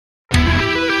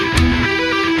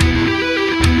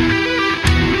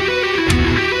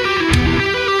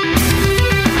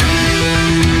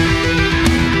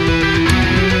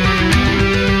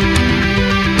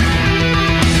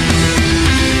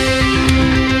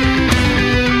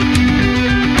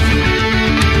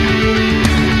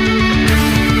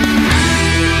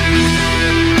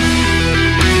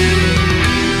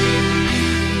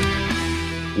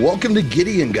to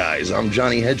Gideon, guys. I'm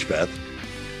Johnny Hedgepeth.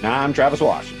 Nah, I'm Travis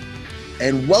Washington.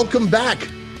 And welcome back.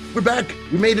 We're back.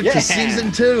 We made it to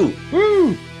season 2.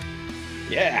 Woo!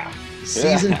 Yeah.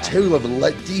 Season 2 of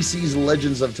DC's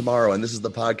Legends of Tomorrow. And this is the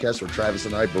podcast where Travis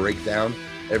and I break down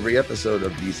every episode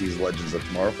of DC's Legends of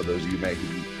Tomorrow. For those of you who may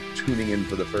be tuning in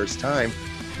for the first time,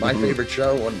 my favorite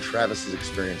show, one Travis is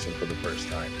experiencing for the first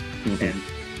time. And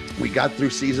we got through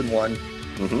season 1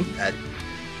 at,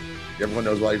 everyone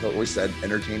knows what I've always said,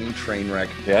 entertaining train wreck.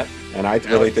 Yeah, and I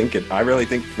really think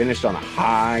finished on a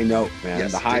high note, man.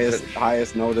 Yes, the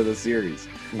highest note of the series.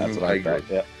 That's what I agree.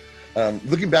 Yeah.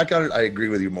 Looking back on it, I agree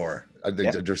with you more. I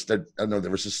think I know there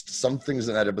was just some things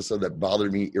in that episode that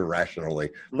bothered me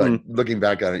irrationally, but looking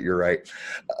back on it, you're right.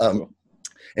 And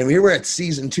here we're at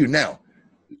season 2 now.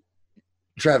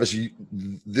 Travis,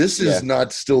 this is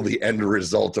not still the end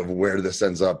result of where this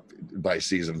ends up by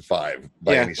season 5.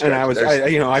 By any stretch.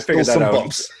 And I figured that out.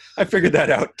 Bumps. I figured that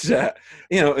out.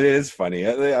 It is funny.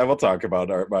 I will talk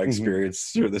about my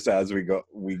experience through this as we go.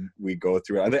 We go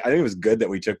through it. I think it was good that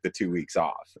we took the 2 weeks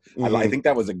off. I think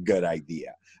that was a good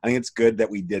idea. I think it's good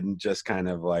that we didn't just kind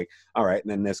of like, all right,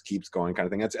 and then this keeps going kind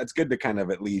of thing. It's good to kind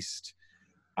of at least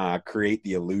create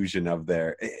the illusion of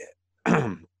there.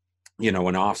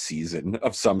 An off season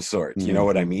of some sort, you know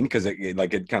what I mean? Because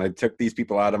it kind of took these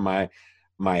people out of my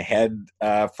head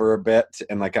for a bit,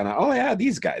 and like kind of, oh yeah,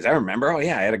 these guys, I remember, oh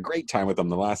yeah, I had a great time with them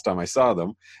the last time I saw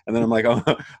them, and then I'm like,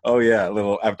 oh yeah, a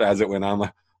little after as it went on, I'm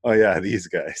like, oh yeah, these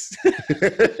guys.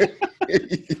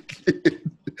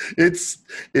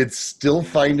 It's still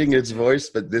finding its voice,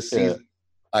 but this season,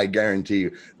 I guarantee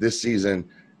you, this season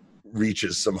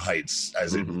reaches some heights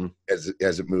as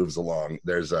it moves along.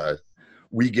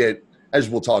 As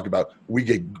we'll talk about, we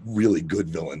get really good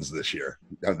villains this year,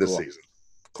 this season.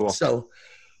 Cool. So,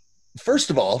 first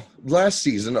of all, last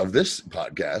season of this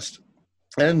podcast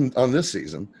and on this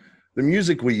season, the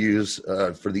music we use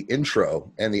for the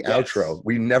intro and the outro,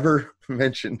 we never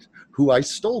mentioned who I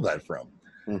stole that from.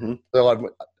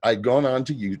 So I'd gone on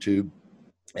to YouTube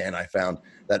and I found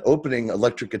that opening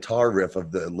electric guitar riff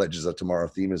of the Legends of Tomorrow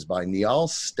theme is by Niall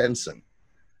Stenson.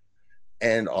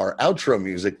 And our outro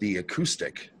music, the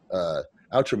acoustic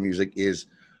outro music, is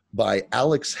by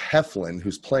Alex Heflin,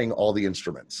 who's playing all the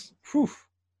instruments. Whew.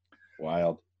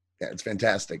 Wild. Yeah, it's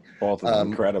fantastic. Both of them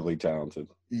incredibly talented.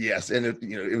 Yes, and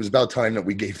it was about time that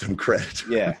we gave them credit.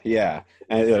 Yeah.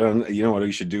 And you know what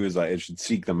we should do is I should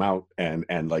seek them out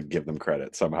and like give them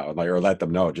credit somehow, or let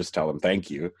them know. Just tell them thank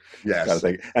you. Yes, kind of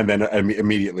thing. And then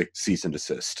immediately cease and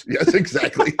desist. Yes,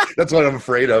 exactly. That's what I'm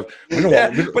afraid of.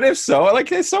 But if so,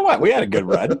 so what? We had a good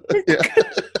run.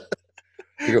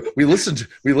 We listened to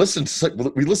your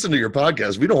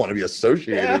podcast. We don't want to be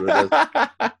associated with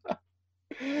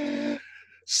it.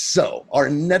 So our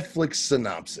Netflix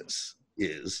synopsis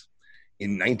is: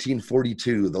 in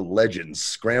 1942, the legends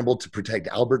scrambled to protect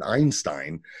Albert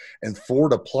Einstein and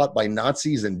thwart a plot by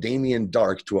Nazis and Damien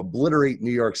Dark to obliterate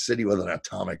New York City with an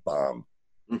atomic bomb.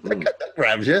 That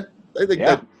grabs you. I think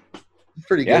that's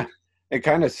pretty good. It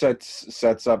kind of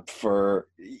sets up for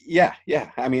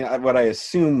I mean, what I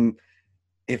assume,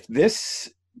 if this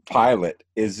pilot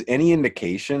is any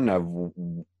indication of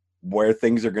where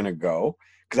things are going to go,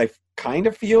 because I kind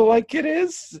of feel like it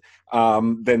is,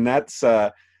 then that's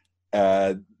a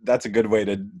good way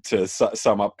to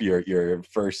sum up your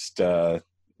first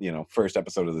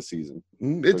episode of the season.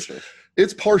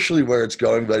 It's partially where it's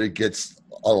going, but it gets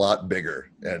a lot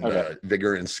bigger and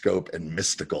bigger in scope and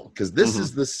mystical, because this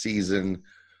is the season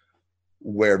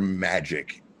where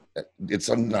magic.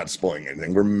 I'm not spoiling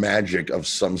anything, where magic of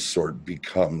some sort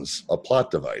becomes a plot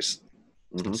device.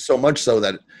 So much so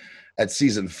that at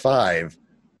season 5,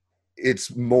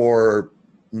 it's more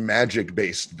magic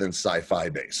based than sci-fi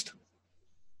based.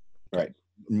 Right.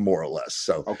 More or less.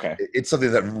 So it's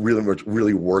something that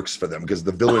really works for them, because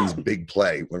the villain's big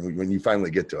play when you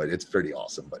finally get to it, it's pretty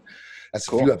awesome. But that's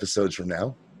a few episodes from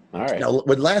now. All right. Now,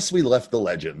 when last we left the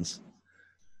Legends,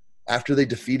 after they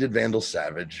defeated Vandal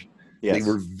Savage, they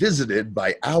were visited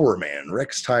by our man,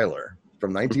 Rex Tyler,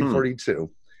 from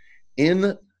 1942,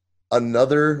 in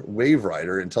another Wave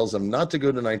Rider, and tells them not to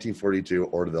go to 1942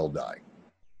 or they'll die.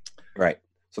 Right.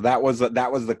 So that was the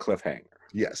cliffhanger.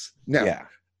 Yes. Now,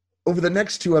 over the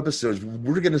next 2 episodes,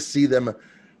 we're going to see them,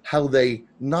 how they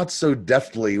not so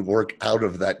deftly work out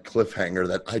of that cliffhanger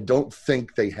that I don't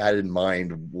think they had in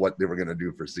mind what they were going to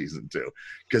do for season 2,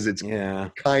 because it's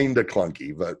kind of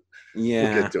clunky, but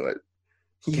we'll get to it.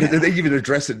 They even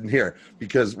address it in here,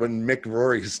 because when Mick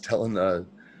Rory is telling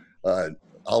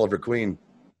Oliver Queen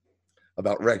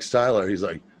about Rex Tyler, he's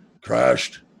like,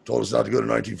 crashed, told us not to go to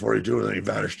 1942, and then he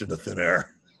vanished into thin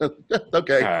air.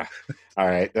 Okay. All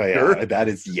right. Oh, yeah. Sure.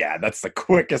 That's the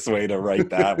quickest way to write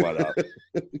that one up.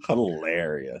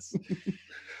 Hilarious.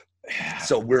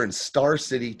 So we're in Star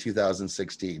City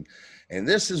 2016, and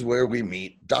this is where we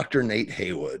meet Dr. Nate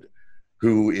Haywood,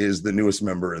 who is the newest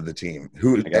member of the team,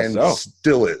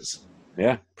 still is.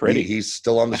 Yeah, pretty. He's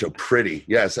still on the show. Pretty,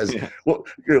 yes. Well,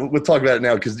 we'll talk about it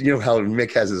now because you know how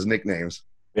Mick has his nicknames.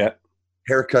 Yeah.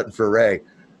 Haircut for Ray.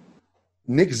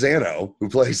 Nick Zano, who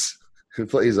plays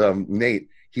Nate,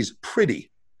 he's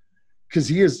pretty because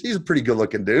he's a pretty good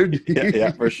looking dude.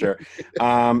 yeah, for sure.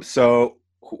 So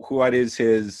what is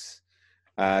his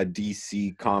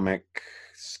DC comic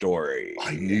story?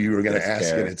 I knew you were going to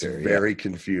ask it. It's very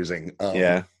confusing.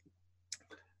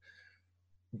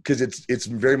 Because it's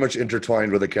very much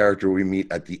intertwined with a character we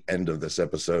meet at the end of this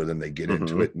episode, and they get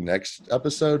into it next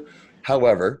episode.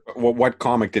 However, what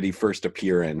comic did he first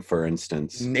appear in, for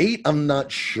instance? Nate, I'm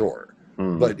not sure,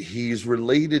 but he's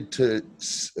related to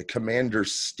Commander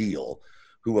Steele,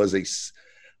 who was a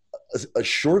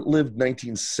short-lived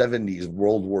 1970s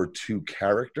World War II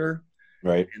character,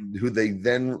 right? Who they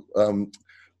then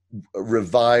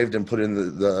revived and put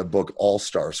in the book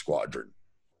All-Star Squadron.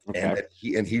 Okay.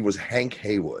 And he was Hank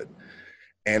Haywood.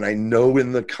 And I know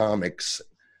in the comics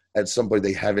at some point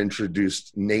they have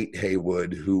introduced Nate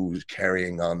Haywood, who's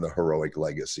carrying on the heroic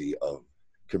legacy of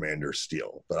Commander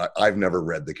Steele. But I've never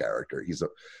read the character.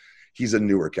 He's a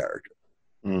newer character.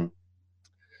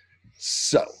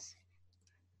 So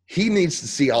he needs to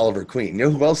see Oliver Queen. You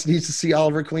know who else needs to see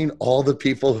Oliver Queen? All the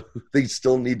people who they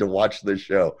still need to watch the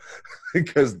show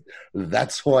because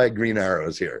that's why Green Arrow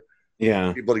is here.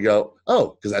 Yeah. People to go,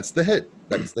 because that's the hit.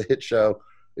 That's the hit show.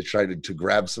 They tried to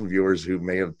grab some viewers who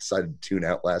may have decided to tune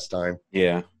out last time.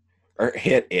 Yeah. Or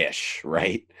hit-ish,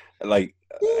 right? Like,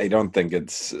 I don't think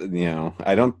it's,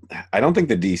 I don't think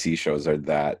the DC shows are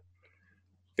that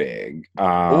big.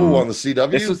 On the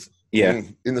CW? Yeah.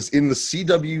 In the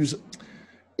CW's,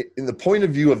 in the point of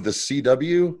view of the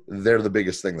CW, they're the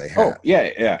biggest thing they have. Oh,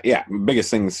 yeah. Biggest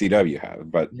thing the CW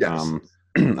have. But yes.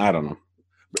 I don't know.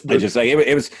 I just like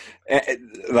it was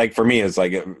like for me, it's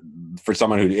like for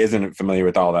someone who isn't familiar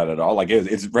with all that at all, like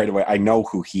it's right away. I know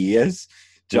who he is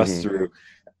just through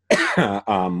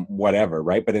whatever,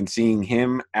 right? But in seeing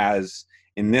him as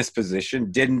in this position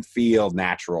didn't feel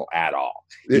natural at all.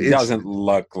 He doesn't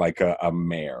look like a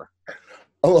mayor.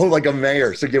 Oh, like a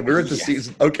mayor. So again, we're at the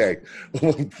season. Okay,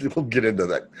 we'll get into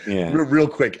that. Yeah, real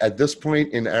quick. At this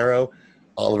point in Arrow,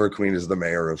 Oliver Queen is the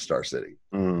mayor of Star City.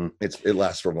 It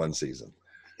lasts for one season.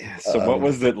 Yeah, so what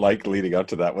was it like leading up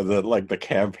to that? Was it like the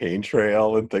campaign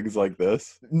trail and things like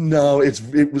this? No,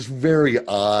 it was very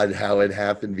odd how it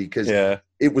happened because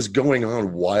it was going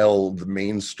on while the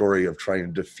main story of trying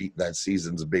to defeat that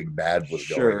season's big bad was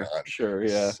going on. Sure,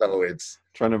 yeah. So it's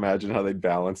trying to imagine how they'd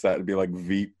balance that and be like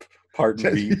Veep, part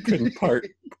Veep and part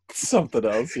something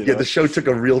else. Yeah, the show took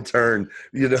a real turn.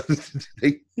 I'm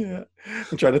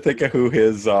trying to think of who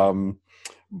his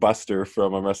Buster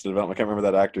from Arrested Development. I can't remember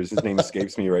that actor's. His name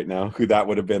escapes me right now. Who that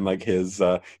would have been like his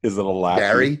little lackey.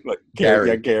 Gary?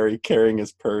 Like, Gary carrying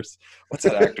his purse. What's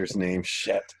that actor's name?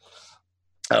 Shit.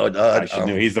 I should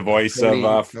know. He's the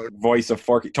voice of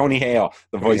Forky. Tony Hale,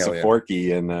 the voice of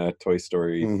Forky in Toy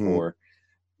Story 4.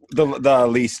 The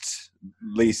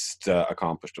least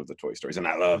accomplished of the Toy Stories, and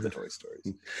I love the Toy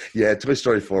Stories. Yeah, Toy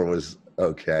Story 4 was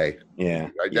okay. Yeah,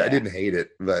 I didn't hate it,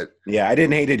 but I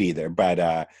didn't hate it either.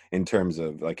 But in terms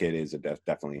of like, it is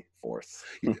definitely fourth.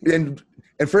 and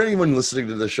for anyone listening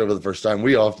to the show for the first time,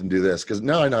 we often do this because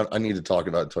now I need to talk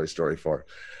about Toy Story 4.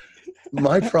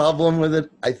 My problem with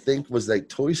it, I think, was that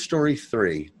Toy Story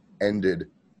 3 ended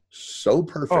so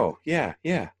perfect. Oh yeah,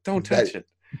 don't touch it.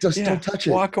 Just don't touch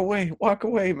it. Walk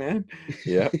away, man.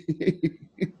 Yeah.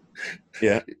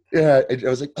 Yeah. I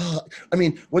was like, I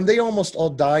mean, when they almost all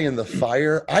die in the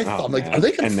fire, I thought, I'm like, are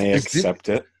they going to? And they accept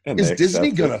it. Is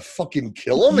Disney going to fucking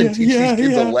kill them and teach these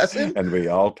kids a lesson? And we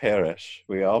all perish.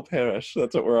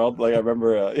 That's what we're all like. I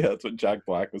remember, that's what Jack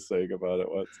Black was saying about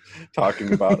it once,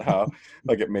 talking about how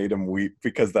like it made him weep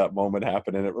because that moment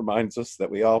happened, and it reminds us that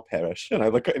we all perish.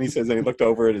 And he says, and he looked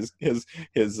over at his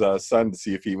son to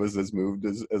see if he was as moved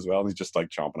as well, and he's just like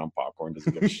chomping on popcorn,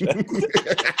 doesn't give a shit.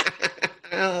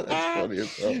 That's funny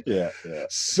as hell. Yeah.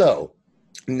 So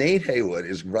Nate Haywood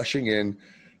is rushing in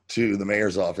to the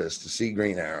mayor's office to see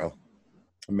Mayor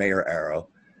Arrow,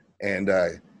 and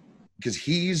because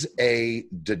he's a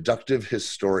deductive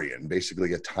historian,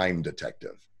 basically a time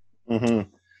detective. And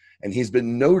he's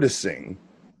been noticing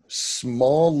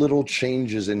small little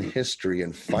changes in history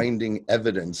and finding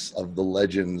evidence of the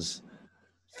legends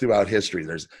throughout history.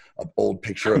 There's an old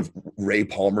picture of Ray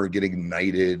Palmer getting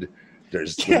knighted.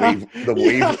 There's the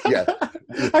wave.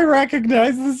 I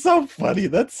recognize this. Is so funny.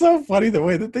 That's so funny the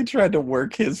way that they tried to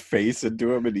work his face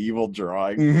into him an evil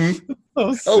drawing. Mm-hmm.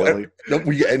 So silly.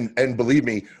 And believe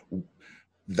me,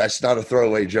 that's not a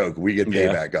throwaway joke. We get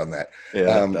payback on that.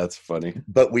 Yeah, that's funny.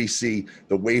 But we see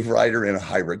the Wave Rider in a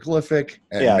hieroglyphic.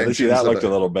 And that looked a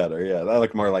little better. Yeah, that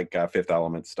looked more like Fifth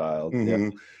Element style. Mm-hmm.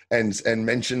 And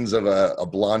mentions of a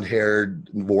blonde-haired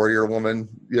warrior woman,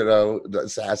 the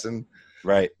assassin.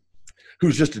 Right.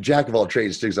 Who's just a jack of all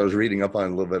trades, too, because I was reading up on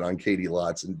a little bit on Katie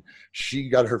Lotz, and she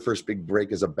got her first big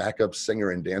break as a backup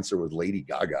singer and dancer with Lady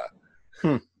Gaga.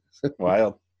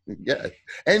 Wild. Yeah.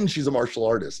 And she's a martial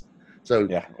artist. So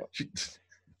yeah.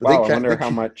 I wonder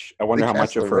how much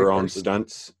of her own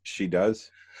stunts she does.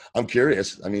 I'm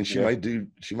curious. I mean, she might do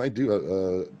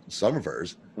some of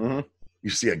hers. Mm-hmm. You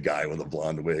see a guy with a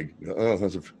blonde wig. Oh,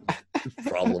 that's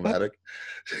problematic.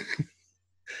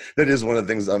 That is one of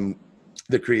the things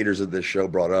the creators of this show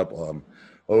brought up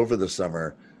over the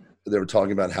summer. They were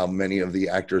talking about how many of the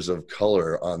actors of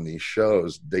color on these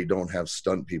shows, they don't have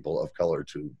stunt people of color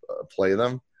to play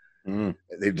them.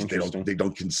 They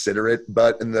don't consider it,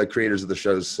 and the creators of the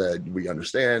shows said, we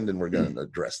understand and we're going to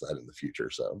address that in the future.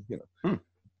 So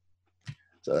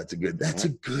so that's a good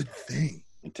thing.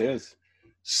 It is.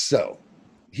 So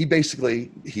he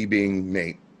being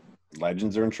Nate,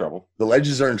 legends are in trouble. The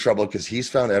legends are in trouble because he's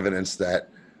found evidence that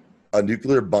a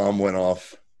nuclear bomb went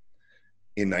off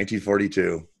in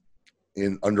 1942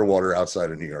 in underwater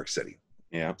outside of New York City.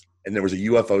 Yeah, and there was a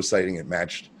UFO sighting. It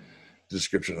matched the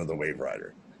description of the Wave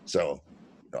Rider. So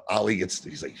Ollie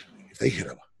he's like, if they hit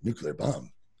a nuclear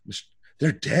bomb,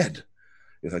 they're dead.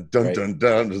 Dun, dun,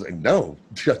 dun. I was like, no,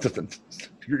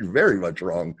 you're very much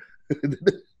wrong.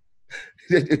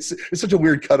 It's such a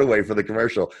weird cutaway for the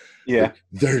commercial. Yeah. Like,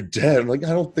 they're dead. I'm like, I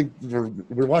don't think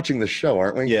we're watching the show,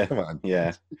 aren't we? Yeah. Come on.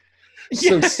 Yeah.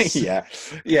 So,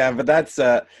 yeah, but that's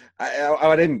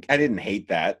I didn't hate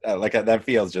that. Like that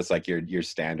feels just like your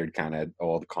standard kind of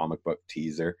old comic book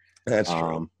teaser. That's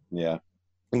true. Yeah.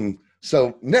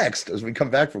 So next, as we come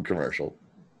back from commercial,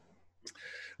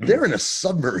 they're in a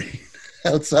submarine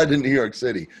outside of New York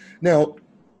City. Now,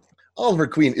 Oliver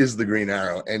Queen is the Green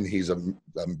Arrow, and he's a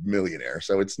millionaire,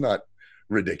 so it's not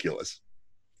ridiculous.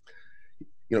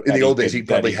 In the old days, he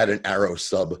probably had an Arrow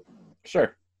sub.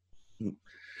 Sure.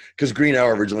 Because Green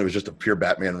Arrow originally was just a pure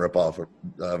Batman ripoff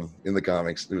in the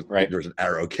comics. There was an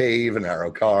Arrow cave, an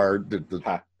Arrow car.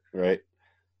 Right.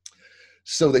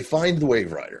 So they find the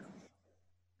Wave Rider.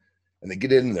 And they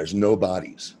get in, and there's no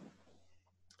bodies.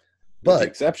 But with the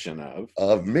exception of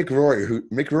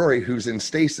Mick Rory, who's in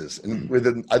stasis, and with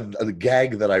a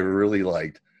gag that I really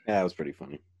liked. Yeah, it was pretty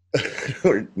funny.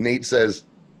 Where Nate says,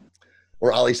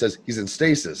 or Ollie says, he's in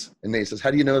stasis. And Nate says, how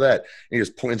do you know that? And he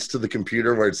just points to the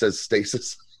computer where it says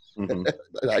stasis. Mm-hmm.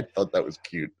 I thought that was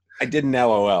cute. I didn't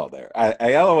LOL there.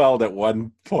 I LOL'd at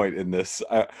one point in this.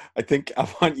 I think I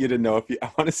want you to know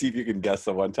I want to see if you can guess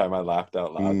the one time I laughed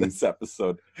out loud this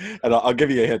episode. And I'll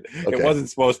give you a hint. Okay. It wasn't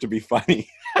supposed to be funny.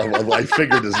 I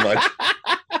figured as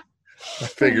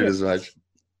much.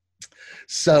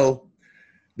 So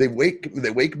they wake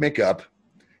Mick up,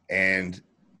 and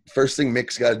first thing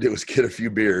Mick's got to do is get a few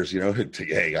beers,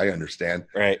 hey, I understand.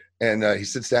 Right. And he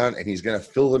sits down, and he's going to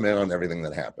fill them in on everything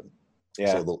that happened.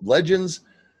 Yeah. So the legends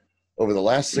over the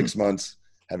last 6 months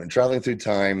have been traveling through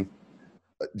time,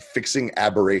 fixing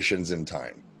aberrations in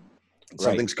time.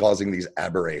 Something's causing these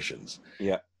aberrations.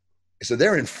 Yeah. So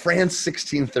they're in France,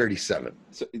 1637.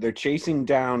 So they're chasing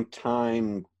down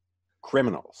time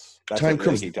criminals. That's time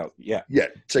criminals. Yeah. Yeah.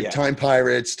 It's like time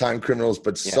pirates, time criminals,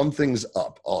 but something's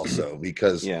up also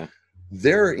because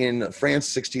they're in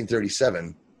France,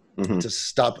 1637 to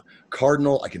stop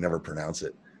Cardinal. I can never pronounce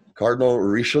it. Cardinal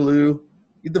Richelieu,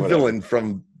 the villain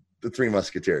from the Three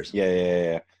Musketeers.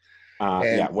 Yeah.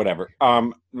 Whatever.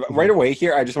 Right away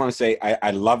here, I just want to say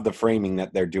I love the framing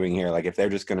that they're doing here. Like if they're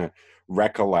just going to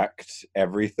recollect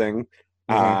everything,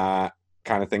 kind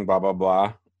of thing, blah, blah,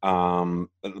 blah.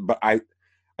 But I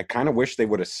kind of wish they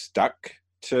would have stuck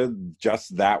to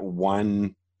just that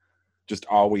one, just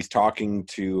always talking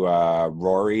to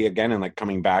Rory again and like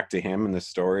coming back to him in the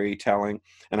storytelling.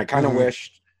 And I kind of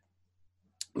wished,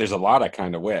 there's a lot I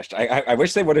kind of wished. I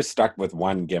wish they would have stuck with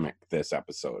one gimmick this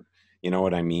episode. You know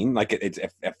what I mean? Like it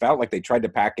felt like they tried to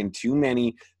pack in too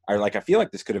many. Or like I feel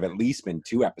like this could have at least been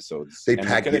 2 episodes. They could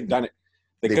have done it.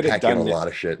 They could have done a lot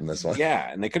of shit in this one.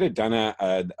 Yeah, and they could have done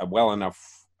a well enough.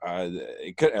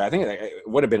 I think it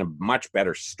would have been a much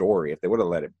better story if they would have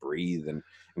let it breathe and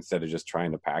instead of just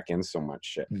trying to pack in so much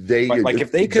shit.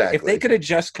 If they could have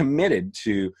just committed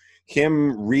to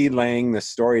him relaying the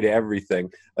story to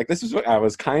everything. Like this is what I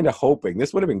was kind of hoping.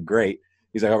 This would have been great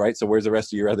He's like, all right, so where's the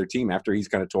rest of your other team? After he's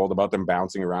kind of told about them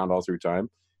bouncing around all through time.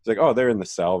 He's like, oh, they're in the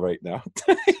cell right now.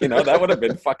 That would have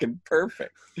been fucking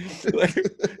perfect. Like,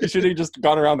 you should have just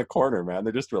gone around the corner, man.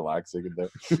 They're just relaxing in there.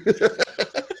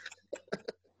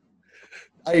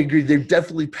 I agree. They're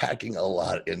definitely packing a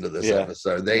lot into this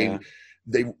episode. They're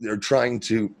trying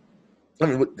to,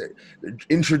 they're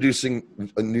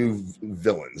introducing a new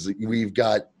villains. We've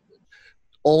got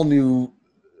all new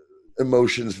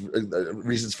emotions,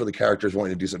 reasons for the characters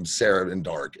wanting to do some Sarah and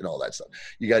Dark and all that stuff.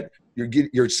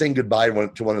 You're saying goodbye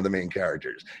to one of the main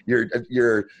characters.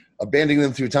 You're abandoning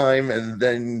them through time and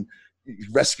then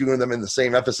rescuing them in the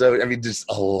same episode. I mean, just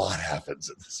a lot happens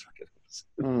in this fucking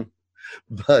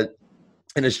episode.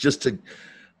 And it's just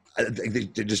I think they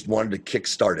just wanted to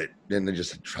kickstart it, and they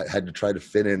just had to try to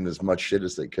fit in as much shit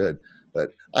as they could.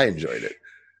 But I enjoyed it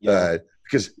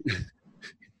because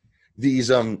these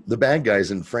the bad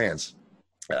guys in France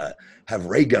have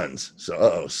ray guns.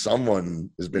 So someone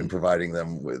has been providing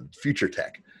them with future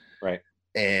tech, right?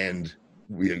 And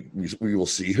we will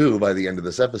see who by the end of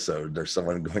this episode. There's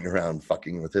someone going around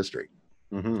fucking with history,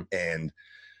 and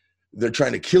they're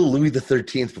trying to kill Louis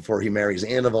XIII before he marries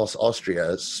Anne of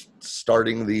Austria,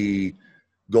 starting the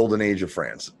golden age of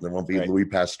France. There won't be Louis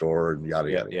Pasteur and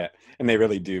yada yada. Yeah, and they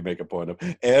really do make a point of,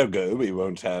 ergo, we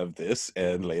won't have this,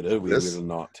 and later we will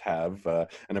not have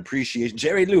an appreciation.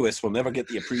 Jerry Lewis will never get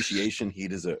the appreciation he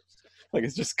deserves. Like,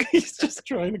 he's just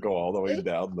trying to go all the way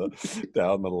down the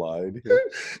line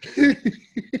here.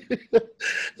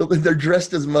 They're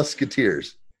dressed as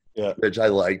musketeers, which I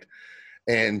liked,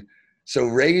 and so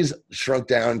Ray's shrunk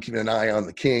down, keeping an eye on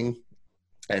the king,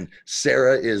 and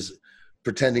Sarah is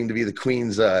pretending to be the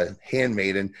queen's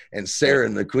handmaiden, and Sarah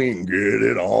and the queen get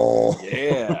it on.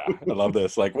 Yeah, I love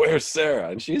this. Like, where's Sarah?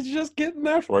 And she's just getting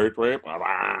there. Wait.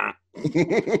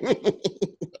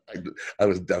 I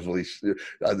was definitely,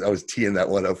 I was teeing that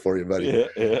one up for you, buddy.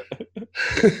 Yeah.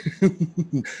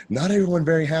 Not everyone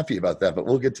very happy about that, but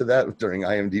we'll get to that during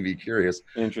IMDb Curious.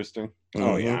 Interesting.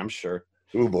 Oh yeah, I'm sure.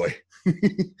 Oh boy.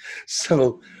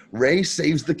 So Ray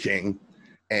saves the king,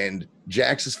 and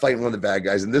Jax is fighting one of the bad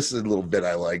guys, and this is a little bit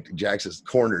I liked. Jax is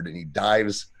cornered and he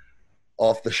dives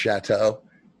off the chateau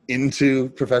into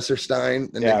Professor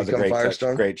Stein, and it was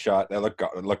a great shot. That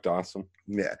looked awesome.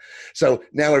 Yeah. So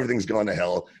now everything's going to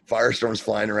hell. Firestorm's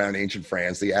flying around ancient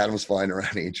France. The Atom's flying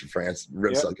around ancient France.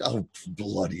 Rip's like, oh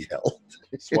bloody hell.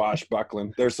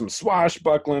 Swashbuckling. There's some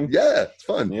swashbuckling. Yeah, it's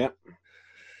fun. Yeah.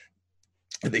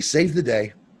 And they save the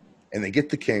day, and they get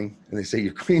the king, and they say,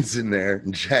 your queen's in there.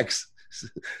 And Jax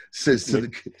says to the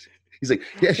king, he's like,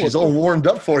 yeah, she's all warmed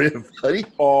up for you, buddy.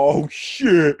 Oh,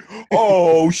 shit.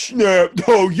 Oh, snap.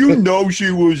 Oh, she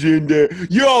was in there.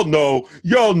 Y'all know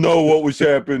what was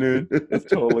happening. That's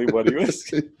totally what he was.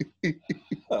 That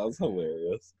was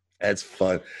hilarious. That's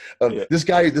fun. This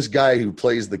guy who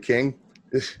plays the king,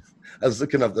 I was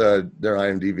looking up their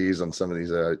IMDb's on some of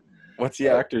these. What's the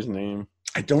actor's name?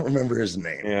 I don't remember his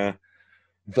name. Yeah.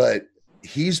 But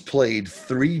he's played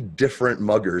 3 different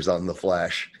muggers on The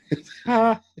Flash.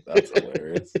 That's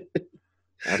hilarious.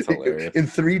 That's hilarious. In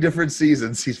 3 different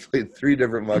seasons, he's played 3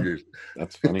 different muggers.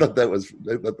 That's funny. I thought that was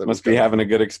must be having a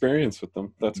good experience with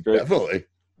them. That's great. Definitely.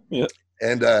 Yeah.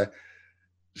 And the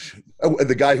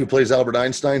guy who plays Albert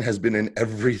Einstein has been in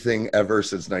everything ever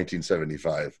since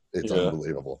 1975. It's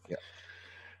unbelievable. Yeah.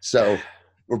 So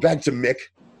we're back to Mick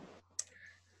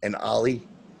and Ollie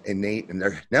and Nate, and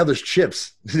now there's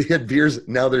chips. They had beers,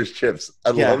 now there's chips.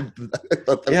 I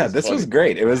thought this was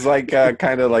great. It was like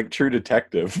kind of like True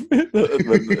Detective.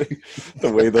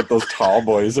 the way that those tall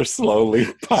boys are slowly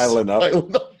piling up.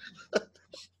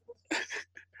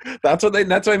 That's what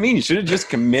I mean. You should have just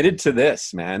committed to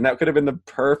this, man. That could have been the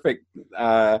perfect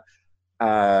kind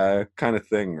of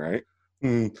thing, right?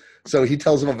 So he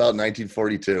tells them about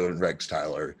 1942 and Rex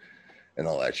Tyler and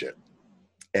all that shit.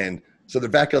 And so they're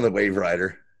back on the Wave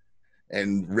Rider,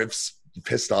 and Rip's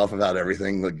pissed off about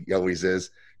everything, like he always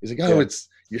is. He's like, "Oh,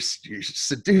 you're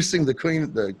seducing the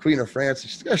Queen of France."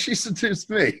 She's like, "Oh, she seduced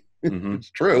me."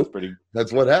 It's true.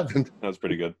 That's what happened. That was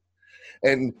pretty good.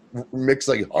 And Mick's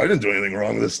like, "I didn't do anything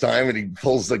wrong this time," and he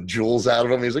pulls like jewels out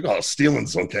of him. He's like, "Oh,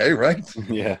 stealing's okay, right?"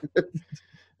 Yeah.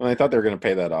 Well, I thought they were going to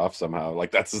pay that off somehow. Like,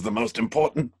 that's the most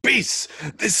important piece.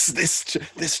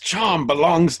 This charm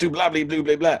belongs to blah blah blah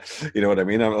blah blah. You know what I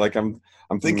mean? I'm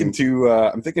thinking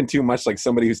too much like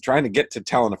somebody who's trying to get to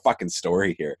telling a fucking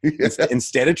story here.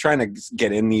 Instead of trying to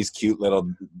get in these cute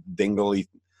little dingly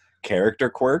character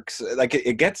quirks, like I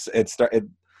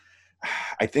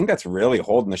think that's really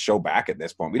holding the show back at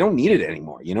this point. We don't need it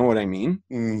anymore. You know what I mean?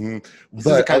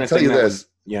 But I'll tell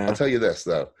you this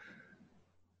though.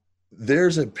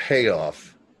 There's a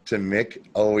payoff to Mick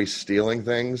always stealing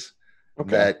things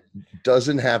Okay. that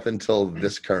doesn't happen till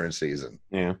this current season.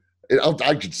 Yeah. I'll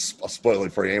spoil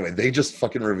it for you anyway. They just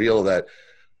fucking reveal that,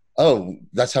 oh,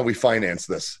 that's how we finance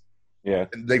this. Yeah.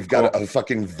 They've got a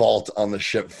fucking vault on the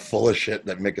ship full of shit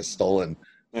that Mick has stolen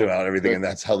throughout everything, and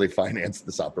that's how they finance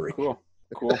this operation.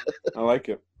 Cool. I like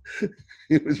it.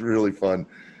 It was really fun.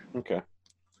 Okay.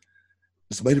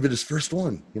 This might have been his first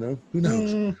one, who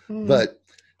knows? But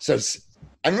so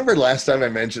I remember last time I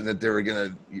mentioned that we're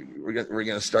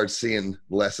gonna start seeing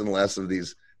less and less of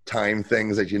these time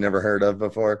things that you never heard of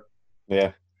before.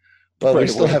 Yeah. Well, we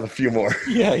still have a few more.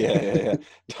 Yeah.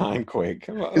 Time quake.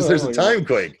 Because there's a time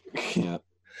quake. Yeah.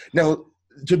 Now,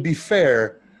 to be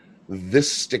fair,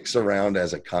 this sticks around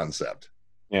as a concept.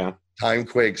 Yeah. Time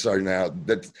quakes are now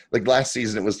that, like last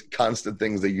season, it was constant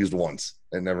things they used once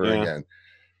and never again.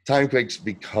 Time quakes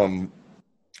become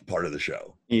part of the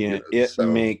show. Yeah, it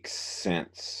makes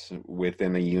sense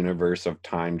within a universe of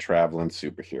time traveling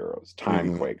superheroes.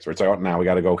 Time quakes, where it's like, oh, now we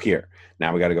got to go here.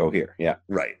 Now we got to go here. Yeah,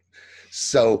 right.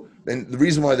 So, and the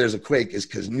reason why there's a quake is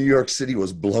because New York City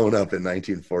was blown up in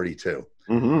 1942,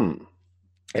 and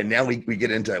now we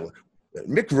get into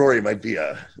Mick Rory might be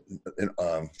an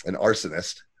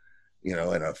arsonist,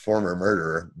 and a former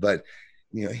murderer, but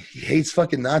he hates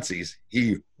fucking Nazis.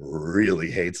 He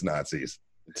really hates Nazis.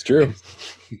 It's true.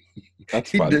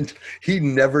 That's fun. He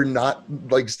never not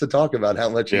likes to talk about how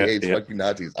much he hates fucking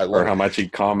Nazis. I love how much he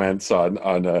comments on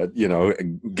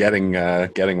getting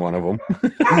one of them.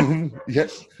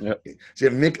 Yes. Yep. See,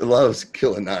 Mick loves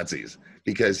killing Nazis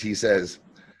because he says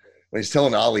when he's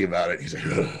telling Ollie about it, he's like,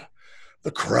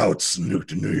 the Krauts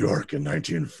nuked New York in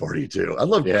 1942. I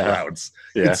love Krauts.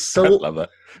 Yeah, I love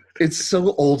that. It's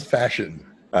so old fashioned.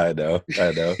 I know.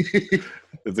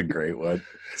 It's a great one.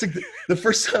 It's like the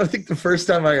first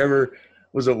time I ever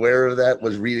was aware of that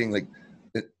was reading like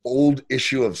an old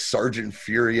issue of Sergeant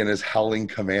Fury and his Howling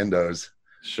Commandos.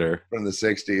 Sure. From the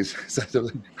 60s. So they're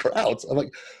like, Krauts. I'm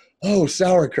like, oh,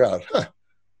 sauerkraut. Huh.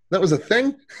 That was a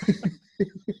thing?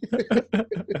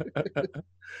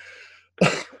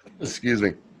 Excuse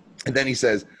me. And then he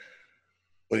says,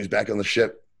 when he's back on the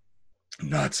ship,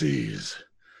 Nazis.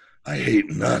 I hate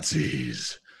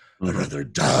Nazis. I'd rather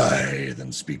die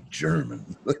than speak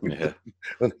German. Yeah.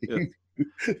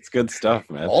 It's good stuff,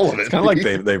 man. All of it. It's kind of like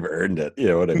they've earned it. You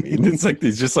know what I mean? It's like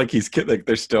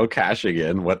they're still cashing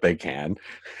in what they can.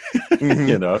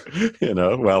 While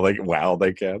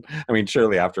they can. I mean,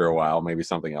 surely after a while, maybe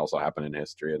something else will happen in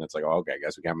history, and it's like, oh, okay, I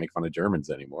guess we can't make fun of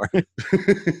Germans anymore.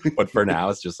 But for now,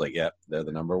 it's just like, yeah, they're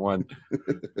the number one.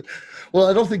 Well,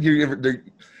 I don't think you're ever.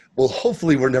 Well,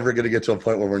 hopefully, we're never going to get to a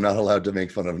point where we're not allowed to make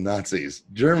fun of Nazis.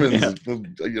 Germans,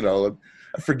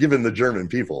 I've forgiven the German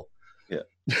people. Yeah.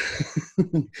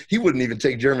 He wouldn't even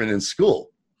take German in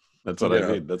school. That's what I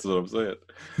mean. That's what I'm saying.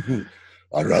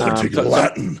 I'd rather take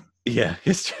Latin. Yeah.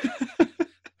 It's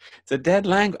a dead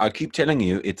language. I keep telling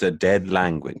you, it's a dead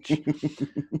language.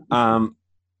 Who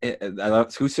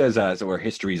says that? So we're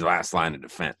history's last line of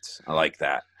defense. I like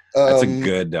that. That's a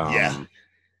good.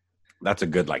 That's a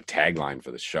good tagline for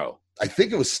the show. I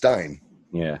think it was Stein.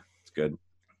 Yeah, it's good.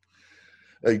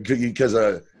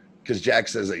 Because Jack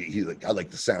says he's like, I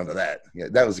like the sound of that. Yeah,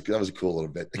 that was a cool little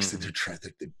bit.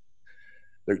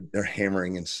 They're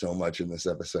hammering in so much in this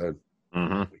episode.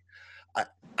 Mm-hmm.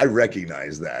 I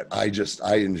recognize that. I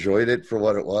enjoyed it for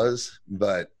what it was,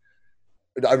 but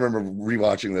I remember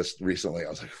rewatching this recently. I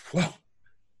was like, wow.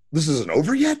 This isn't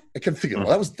over yet? I kept thinking,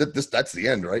 well, that's the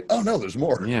end, right? Oh no, there's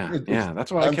more. Yeah, that's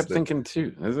what I kept thinking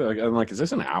too. I'm like, is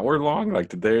this an hour long? Like,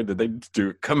 did they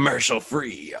do commercial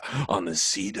free on the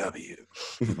CW?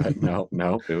 But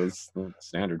no, it was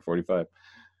standard 45.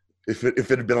 If it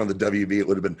had been on the WB, it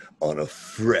would have been on a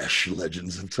fresh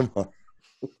Legends of Tomorrow.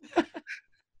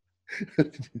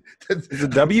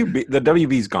 The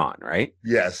WB's gone, right?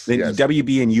 Yes. Yes.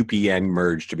 WB and UPN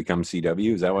merged to become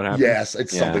CW. Is that what happened? Yes,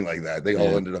 it's something like that. They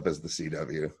all ended up as the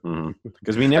CW.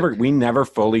 Because we never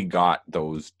fully got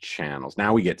those channels.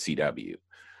 Now we get CW,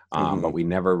 but we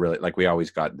never really we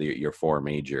always got your four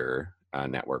major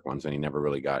network ones, and you never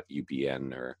really got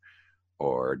UPN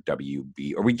or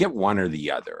WB, or we get one or the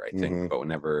other, I think, but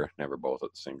never both at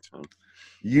the same time.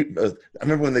 I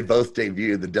remember when they both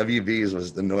debuted, the WBs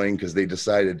was annoying because they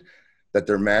decided that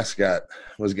their mascot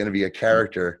was going to be a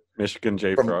character, Michigan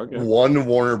J. Frog, one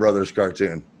Warner Brothers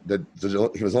cartoon. That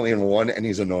he was only in one, and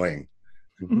he's annoying.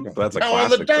 That's a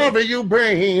classic. The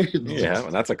WB. Yeah,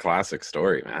 well, that's a classic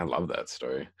story, man. I love that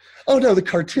story. Oh no, the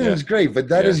cartoon is great, but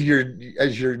that is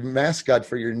your mascot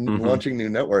for your launching new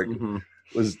network.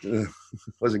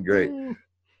 Wasn't great.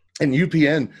 And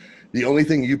UPN, the only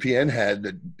thing UPN had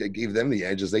that gave them the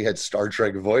edge is they had Star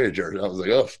Trek Voyager. And I was like,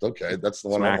 oh, okay, that's the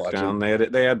one I'm watching.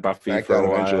 They had Buffy Smackdown for a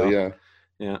while. Eventually, yeah.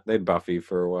 Yeah, they had Buffy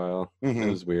for a while. Mm-hmm. It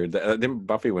was weird. Then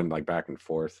Buffy went like back and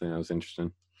forth. Yeah, it was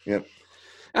interesting. Yep.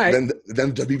 All right.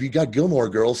 Then WB got Gilmore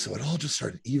Girls, so it all just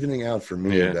started evening out for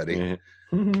me and Betty.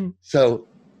 Yeah. So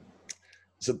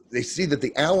they see that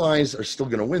the Allies are still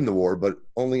going to win the war, but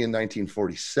only in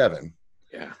 1947.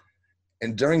 Yeah.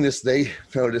 And during this, they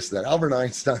noticed that Albert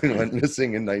Einstein went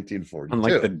missing in 1942. On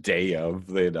like the day of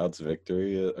the announced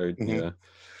victory. Yeah.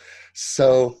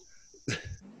 So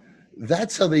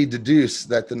that's how they deduce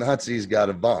that the Nazis got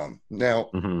a bomb. Now,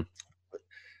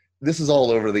 this is all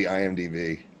over the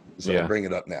IMDb, so I'll bring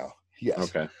it up now. Yes.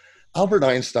 Okay. Albert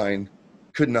Einstein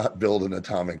could not build an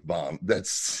atomic bomb.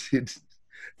 That's it.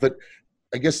 But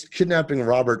I guess kidnapping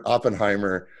Robert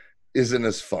Oppenheimer isn't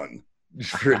as fun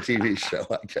for a TV show,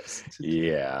 I guess.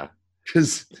 Yeah.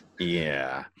 Because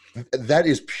that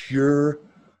is pure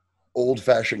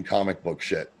old-fashioned comic book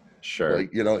shit. Sure.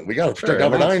 Like, we got to protect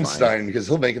Albert Einstein because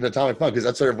he'll make an atomic bomb, because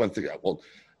that's what everyone thinks. Well,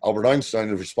 Albert Einstein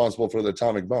is responsible for the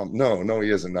atomic bomb. No,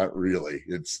 he isn't. Not really.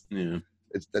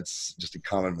 That's just a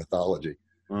common mythology.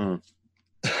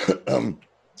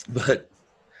 But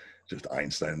just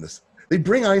Einstein. They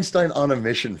bring Einstein on a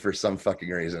mission for some fucking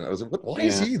reason. I was like, why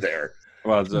is he there?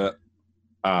 Well,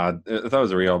 I thought it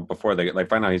was a real, before they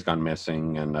find out he's gone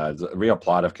missing, and it's a real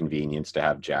plot of convenience to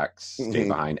have Jax stay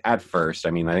behind at first.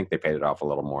 I mean, I think they paid it off a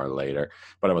little more later,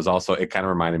 but it kind of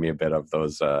reminded me a bit of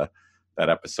those that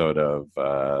episode of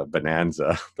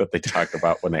Bonanza that they talk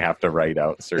about when they have to write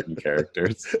out certain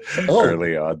characters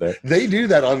early on there. They do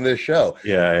that on this show.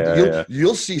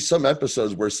 You'll see some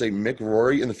episodes where, say, Mick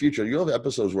Rory in the future, you'll have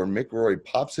episodes where Mick Rory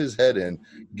pops his head in,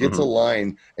 gets a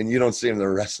line, and you don't see him the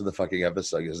rest of the fucking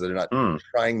episode because they're not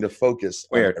trying to focus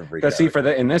on every character.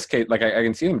 See, in this case, like I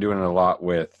can see them doing it a lot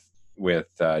with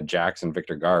Jax and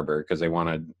Victor Garber, because they want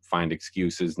to find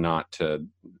excuses not to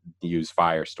use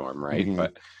Firestorm, right?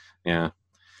 But yeah.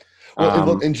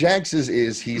 Well, and Jax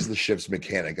is he's the ship's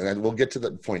mechanic, and we'll get to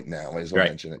the point now as I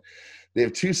mention it. They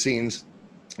have two scenes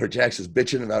where Jax is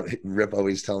bitching about Rip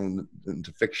always telling them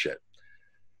to fix shit,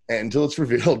 and until it's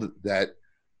revealed that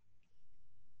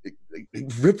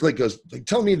Rip goes,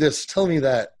 tell me this, tell me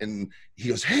that, and he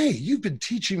goes, hey, you've been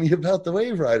teaching me about the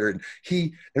Wave Rider, and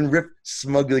Rip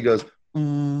smugly goes,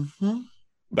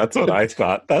 That's what I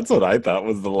thought. That's what I thought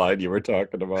was the line you were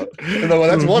talking about. No,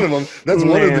 that's one of them. That's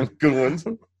one of the good ones.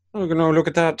 Oh, look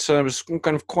at that.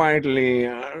 Kind of quietly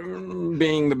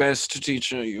being the best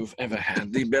teacher you've ever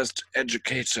had, the best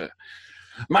educator.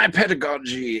 My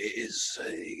pedagogy is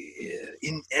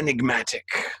enigmatic,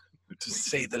 to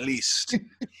say the least.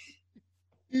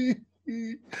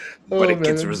 But it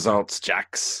gets results,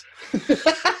 Jax.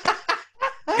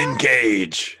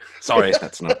 Engage. Sorry,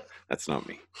 that's not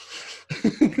me.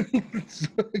 Can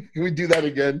we do that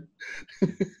again?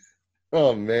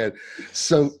 Oh man.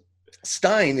 So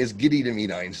Stein is giddy to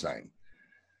meet Einstein.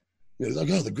 He's like,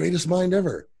 oh, the greatest mind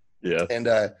ever. Yeah. And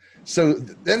so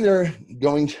then they're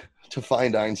going to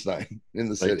find Einstein in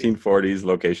the city. 1940s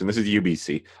location. This is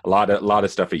UBC. A lot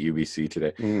of stuff at UBC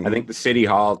today. I think the City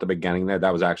Hall at the beginning there,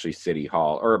 that was actually City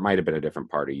Hall, or it might have been a different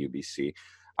part of UBC.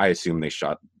 I assume they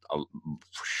shot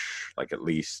like at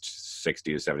least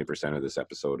 60 to 70% of this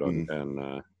episode on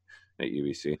at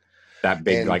UBC. That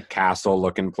big castle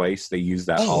looking place, they use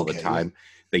that all the time.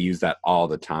 They use that all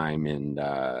the time in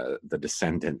The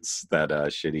Descendants, that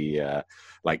shitty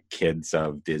kids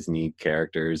of Disney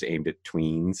characters aimed at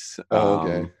tweens.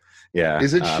 Yeah.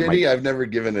 Is it shitty? I've never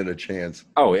given it a chance.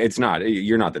 Oh, it's not.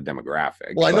 You're not the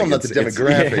demographic. Well, I know I'm not the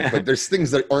demographic, but there's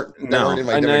things that aren't in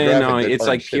my demographic. No, it's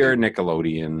like pure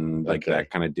Nickelodeon, that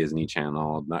kind of Disney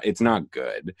Channel. It's not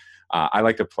good. I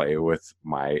like to play with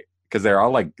because they're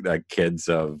all like kids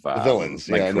of villains.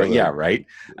 Right.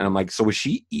 And I'm like, so was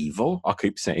she evil? I'll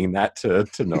keep saying that to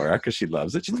Nora because she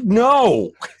loves it. She's like,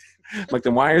 no. I'm like,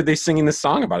 then why are they singing this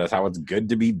song about us? How it's good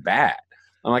to be bad.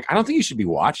 I'm like, I don't think you should be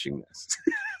watching this.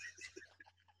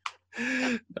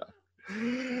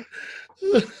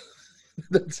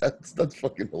 That's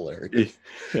fucking hilarious.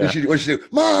 Yeah. What should do?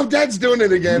 Mom, Dad's doing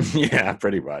it again. Yeah,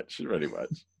 pretty much. So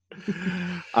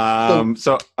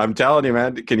I'm telling you,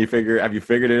 man, have you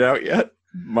figured it out yet?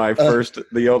 My first,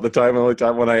 the only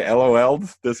time when I LOL'd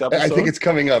this episode? I think it's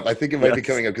coming up. I think it might be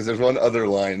coming up because there's one other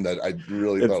line that I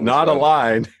really thought was not a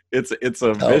line. It's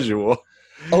a visual.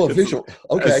 Oh, a visual.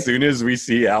 Okay. As soon as we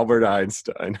see Albert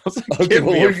Einstein, I was like, give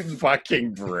me a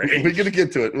fucking break. We're going to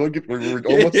get to it. We're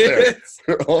almost there.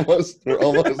 We're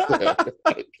almost there.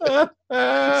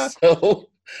 So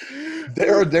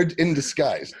they're in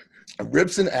disguise.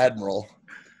 Rip's an admiral,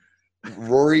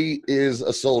 Rory is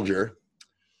a soldier.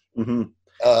 Mm-hmm.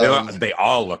 They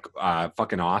all look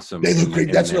fucking awesome. They look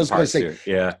great. That's what I was going to say. Too.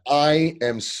 Yeah. I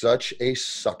am such a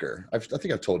sucker. I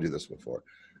think I've told you this before.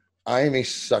 I am a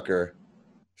sucker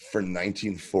for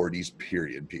 1940s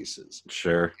period pieces.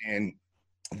 Sure. And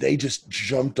they just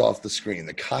jumped off the screen.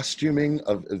 The costuming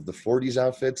of the 40s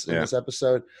outfits in this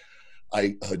episode,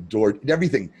 I adored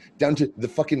everything, down to the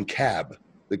fucking cab.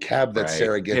 The cab that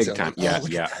Sarah gets in. Like,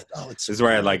 this is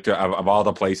where I like to, of all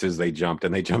the places they jumped,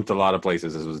 and they jumped a lot of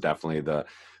places, this was definitely the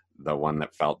one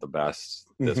that felt the best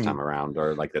this time around,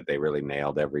 or like that they really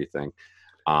nailed everything.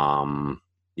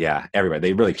 Yeah, everybody,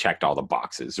 they really checked all the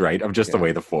boxes, right? Of just the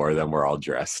way the four of them were all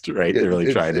dressed, right? They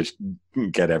really tried to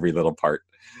get every little part.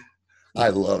 I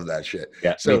love that shit.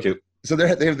 Yeah, me too. So they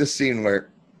have this scene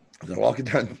where they're walking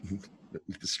down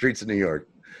the streets of New York.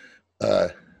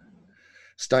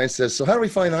 Stein says, so how do we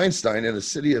find Einstein in a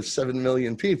city of 7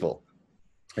 million people?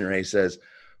 And Ray says,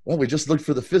 well, we just looked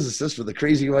for the physicist with the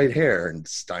crazy white hair. And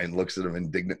Stein looks at him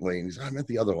indignantly and he's, I meant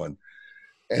the other one.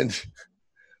 And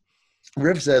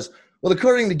Riff says, well,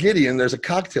 according to Gideon, there's a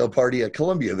cocktail party at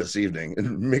Columbia this evening.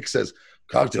 And Mick says,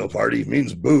 cocktail party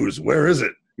means booze. Where is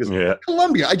it? He goes,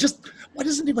 Columbia. Why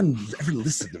doesn't anyone ever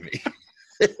listen to me?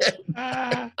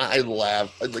 I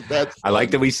laugh. I was like, that's fun. I like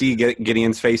that we see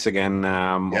Gideon's face again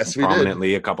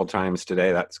prominently a couple times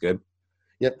today. That's good.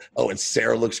 Yep. Oh, and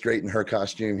Sarah looks great in her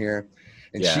costume here.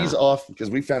 And she's off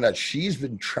because we found out she's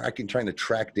been trying to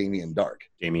track Damien Dark.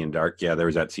 Damien Dark. Yeah, there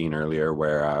was that scene earlier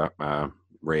where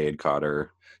Ray had caught her.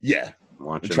 Yeah.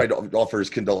 Tried to offer his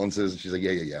condolences. And she's like,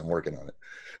 yeah, I'm working on it.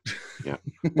 Yeah.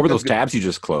 What were those tabs you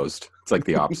just closed? It's like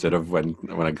the opposite of when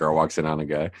a girl walks in on a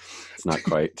guy. It's not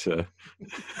quite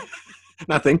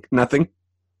nothing.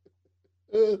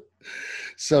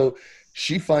 So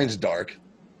she finds Dark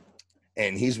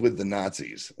and he's with the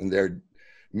Nazis and they're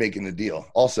making a deal.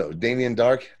 Also, Damien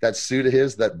Dark, that suit of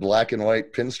his, that black and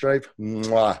white pinstripe.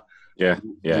 Mwah. Yeah,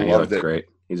 he looks great.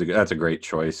 That's a great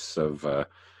choice of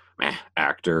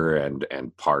actor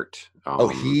and part.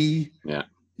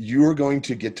 You're going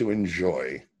to get to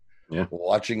enjoy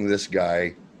watching this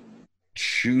guy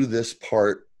chew this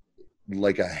part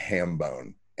like a ham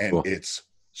bone. And it's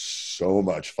so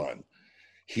much fun.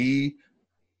 He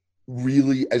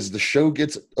really, as the show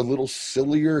gets a little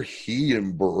sillier, he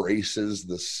embraces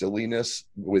the silliness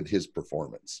with his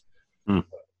performance.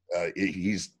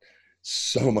 He's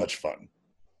so much fun.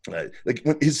 Like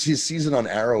when his season on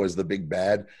Arrow as the big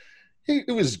bad,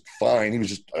 it was fine. He was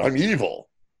just, I'm evil.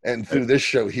 And through this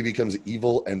show, he becomes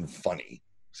evil and funny.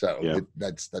 So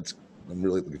that's I'm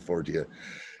really looking forward to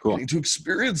getting to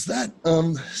experience that.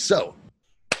 So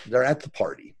they're at the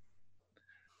party,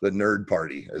 the nerd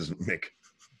party, as Mick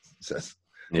says.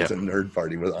 It's a nerd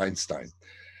party with Einstein.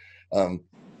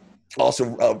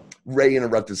 Also, Ray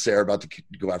interrupted Sarah about to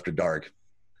go after Dark.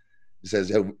 He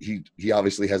says he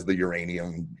obviously has the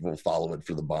uranium. We'll follow it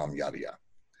for the bomb. Yada yada.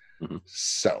 Mm-hmm.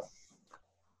 So.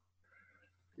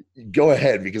 Go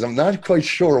ahead, because I'm not quite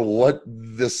sure what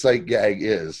the sight gag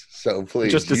is. So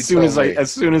please, just as soon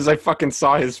as I fucking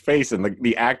saw his face and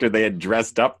the actor they had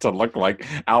dressed up to look like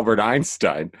Albert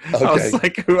Einstein, I was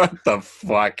like, what the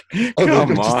fuck? Come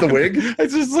on, just the wig?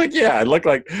 It's just like, it looked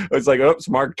like oops,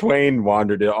 Mark Twain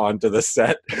wandered onto the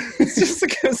set. It's just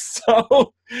like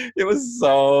it was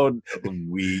so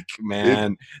weak,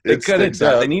 man. They could have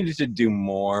done. They needed to do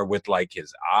more with like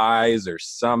his eyes or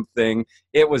something.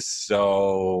 It was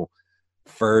so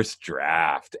first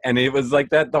draft, and it was like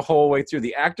that the whole way through.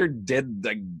 The actor did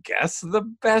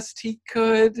the best he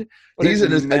could.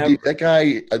 That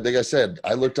guy. Like I said,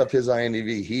 I looked up his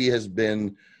IMDb. He has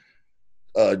been.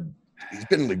 He's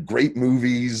been in the great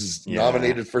movies,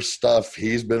 nominated for stuff.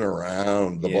 He's been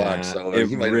around the block, so it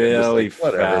really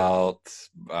felt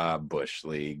Bush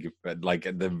League, but like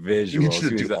the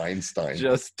visuals. Einstein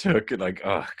just took it like,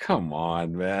 oh come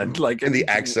on, man! Like, and the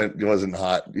accent wasn't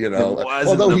hot, It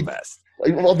wasn't the best.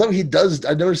 Although he does,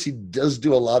 I noticed he does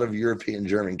do a lot of European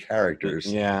German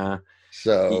characters. Yeah.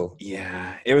 So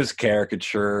it was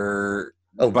caricature.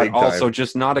 But also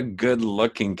just not a good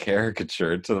looking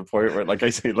caricature to the point where, like I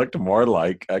say, it looked more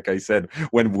like I said,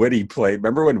 when Woody played.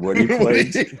 Remember when Woody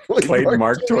played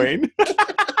Mark Twain?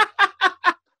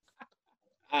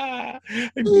 I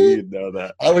knew you'd know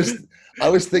that. I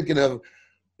was thinking of,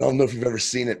 I don't know if you've ever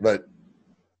seen it, but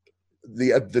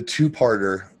the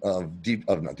two-parter of the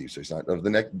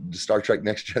Star Trek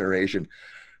Next Generation,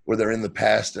 where they're in the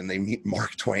past and they meet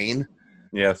Mark Twain.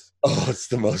 Yes. Oh, it's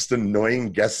the most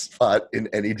annoying guest spot in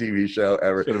any TV show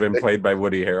ever. Should have been played by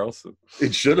Woody Harrelson.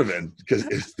 It should have been,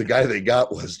 because the guy they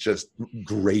got was just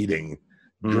grating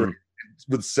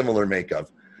with similar makeup.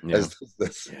 Yeah. as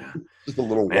this. Yeah. Just a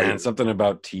little Man, white. something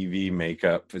about TV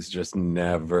makeup is just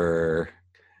never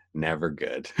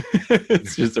good.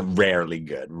 It's just rarely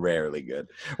good.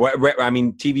 I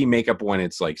mean, TV makeup when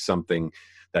it's like something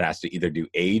that has to either do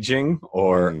aging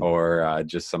or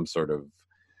just some sort of,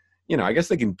 I guess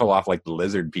they can pull off like the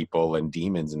lizard people and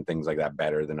demons and things like that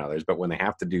better than others. But when they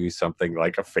have to do something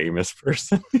like a famous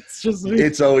person, it's just like,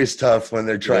 it's always tough when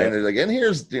they're trying to like, and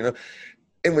here's,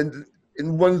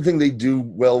 and one thing they do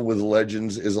well with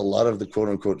legends is a lot of the quote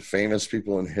unquote famous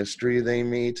people in history they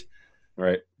meet.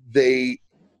 Right. They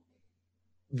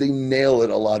nail it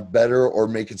a lot better or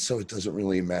make it so it doesn't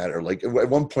really matter. Like at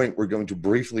one point, we're going to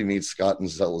briefly meet Scott and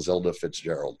Zelda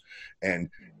Fitzgerald, and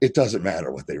it doesn't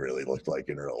matter what they really looked like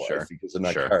in real life because they're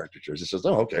not caricatures. It's just,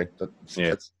 okay. That's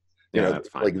that's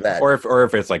fine. Like that. Or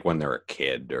if it's like when they're a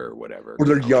kid or whatever. Or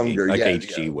they're younger. Like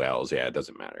H.G. Wells. Yeah, it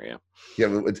doesn't matter. Yeah.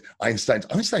 Yeah, but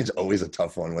Einstein's always a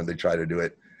tough one when they try to do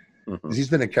it. Mm-hmm. He's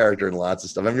been a character in lots of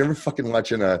stuff. Have you ever fucking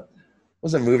watching what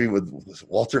was a movie with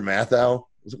Walter Matthau?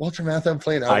 Was it Walter Matthau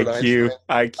playing Albert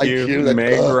Einstein?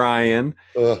 Meg Ryan.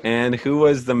 And who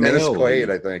was the male? Dennis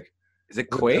Quaid, I think. Is it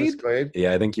Quaid?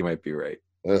 Yeah, I think you might be right.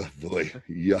 Oh, boy.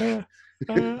 Yeah.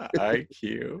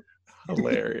 IQ.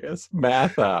 Hilarious.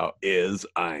 Matthau is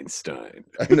Einstein.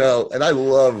 I know. And I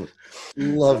love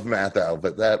Matthau,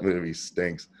 but that movie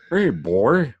stinks. Hey,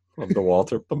 boy. Of the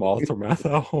Walter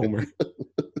Matthau Homer.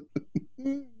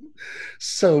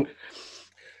 So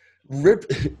Rip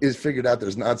is figured out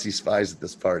there's Nazi spies at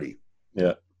this party.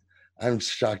 Yeah. I'm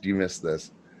shocked you missed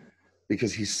this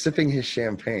because he's sipping his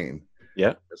champagne.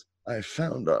 Yeah. I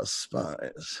found our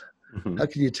spies. Mm-hmm. How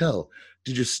can you tell?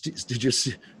 Did you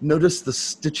notice the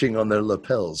stitching on their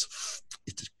lapels?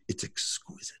 It's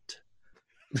exquisite.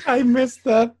 I missed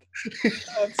that.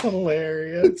 That's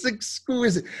hilarious. It's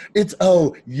exquisite.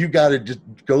 You got to just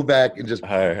go back and just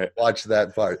watch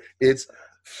that part. It's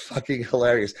fucking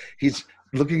hilarious. He's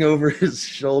looking over his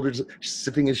shoulders,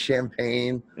 sipping his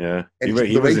champagne. Yeah, he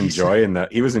was enjoying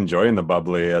that. He was enjoying the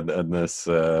bubbly and this.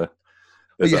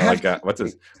 What's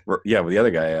his? Yeah, well, the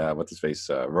other guy, what's his face?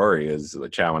 Rory is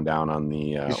chowing down on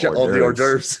the hors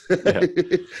d'oeuvres. Yeah.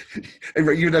 And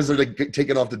even as they're like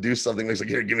taking off to do something, he's like,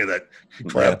 "Here, give me that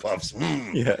crab puffs."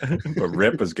 Mm. Yeah, but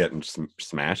Rip was getting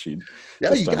smashed.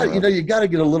 Yeah, you got to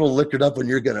get a little liquored up when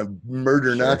you're gonna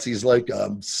murder Nazis like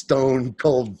Stone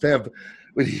Cold Pimp.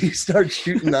 When he starts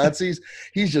shooting Nazis,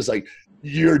 he's just like,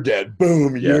 "You're dead."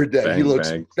 Boom, you're dead. Bang, he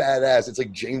looks badass. It's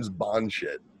like James Bond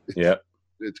shit. Yeah.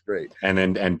 It's great.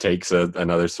 And takes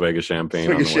another swig of champagne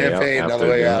on the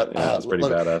way out. Yeah, it's pretty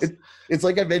badass. It's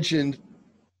like I mentioned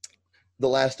the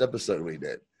last episode we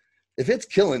did. If it's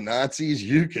killing Nazis,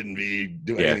 you can be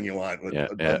doing anything you want with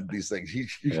these things.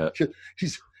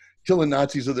 He's killing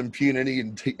Nazis with impunity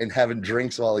and having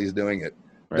drinks while he's doing it.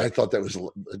 Right. I thought that was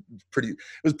pretty. It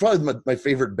was probably my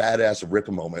favorite badass Rip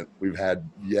moment we've had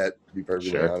yet, to be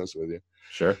perfectly honest with you.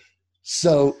 Sure.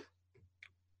 So,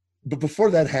 but before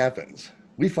that happens,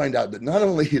 we find out that not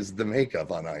only is the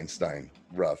makeup on Einstein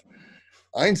rough,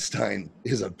 Einstein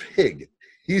is a pig.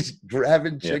 He's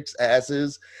grabbing chicks'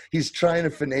 asses. He's trying to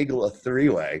finagle a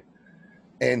three-way.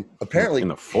 And apparently... In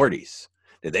the 40s.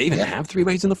 Did they even have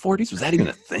three-ways in the 40s? Was that even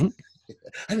a thing?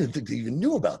 I didn't think they even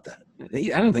knew about that.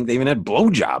 I don't think they even had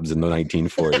blowjobs in the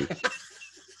 1940s.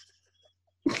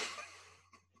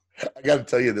 I got to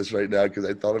tell you this right now because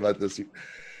I thought about this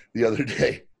the other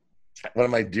day. One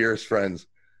of my dearest friends,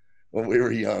 when we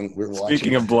were young, we were watching.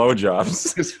 Speaking of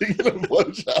blowjobs. Speaking of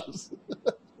blowjobs.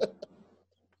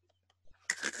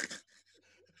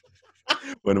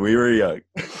 When we were young.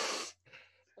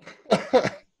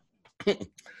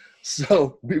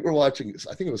 So we were watching,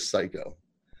 I think it was Psycho.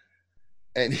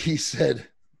 And he said,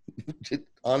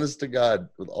 honest to God,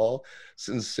 with all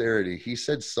sincerity, he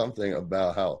said something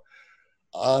about how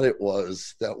odd it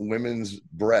was that women's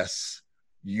breasts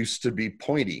used to be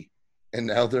pointy. And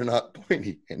now they're not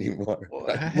pointy anymore.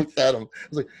 I looked at him. I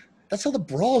was like, that's how the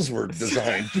bras were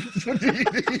designed.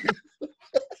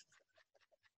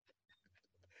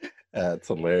 That's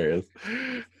hilarious.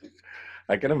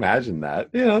 I can imagine that.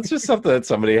 It's just something that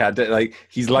somebody had to, like,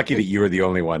 he's lucky that you were the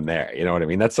only one there. You know what I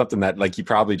mean? That's something that, like, he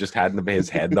probably just had in his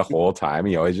head the whole time.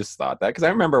 He always just thought that. Because I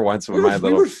remember once when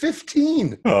we were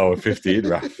 15. Oh, 15,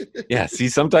 rough. Yeah, see,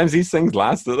 sometimes these things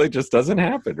last. It like, just doesn't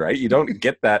happen, right? You don't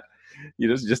get that.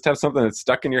 You just have something that's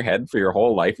stuck in your head for your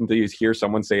whole life until you hear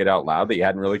someone say it out loud that you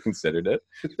hadn't really considered it.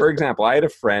 For example, I had a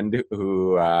friend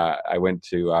who I went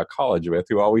to college with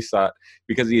who always thought,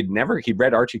 because he'd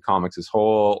read Archie comics his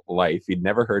whole life, he'd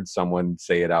never heard someone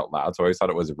say it out loud, so I always thought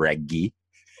it was Reggie.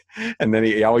 And then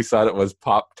he always thought it was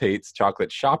Pop Tate's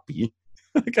Chocolate Shoppy.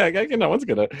 Like, no one's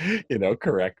going to,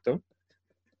 correct him.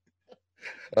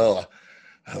 Oh,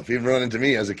 if he'd run into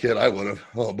me as a kid, I would have.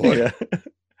 Oh boy. Yeah.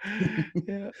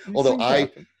 Yeah. Although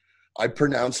I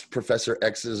pronounced Professor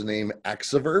X's name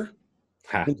Axiver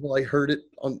until I heard it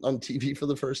on TV for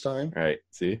the first time. Right.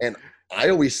 See? And I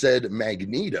always said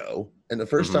Magneto. And the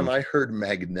first time I heard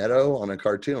Magneto on a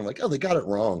cartoon, I'm like, oh, they got it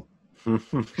wrong.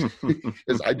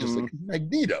 Because I just like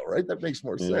Magneto, right? That makes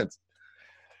more sense.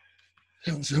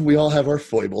 So we all have our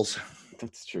foibles.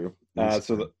 That's true.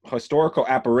 So the historical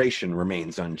apparition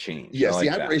remains unchanged. Yes, the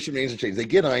apparition remains unchanged. They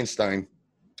get Einstein,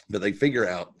 but they figure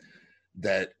out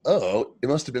that, oh, it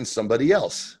must have been somebody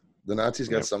else. The Nazis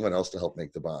got someone else to help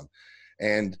make the bomb.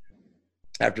 And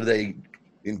after they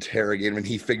interrogate him, and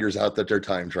he figures out that they're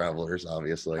time travelers,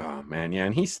 obviously. Oh, man, yeah,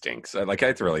 and he stinks. I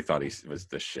really thought he was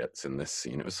the shits in this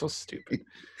scene. It was so stupid.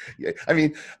 Yeah, I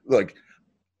mean, look,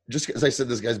 just because I said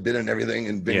this guy's been in everything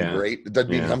and been great, it doesn't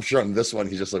mean I'm sure on this one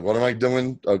he's just like, what am I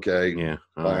doing? Okay,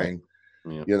 fine.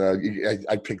 Yeah. You know,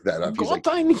 I picked that up. Gott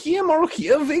ein Himmel,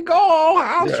 here we go.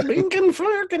 Schminken,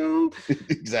 flirken.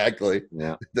 Exactly.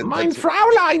 Yeah. Mein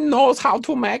Fraulein knows how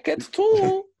to make it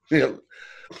too. Yeah.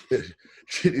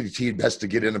 He has to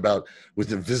get in about, with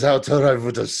the without her, I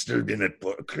would have still been a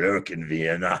poor clerk in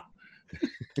Vienna.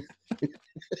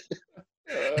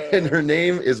 And her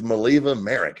name is Maliva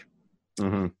Merrick.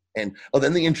 And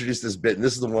then they introduced this bit, and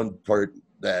this is the one part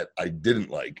that I didn't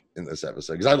like in this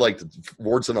episode, because I liked it,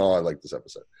 warts and all. I liked this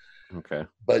episode. Okay.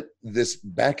 But this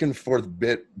back and forth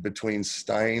bit between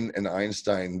Stein and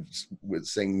Einstein with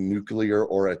saying nuclear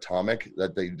or atomic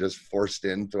that they just forced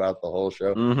in throughout the whole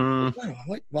show.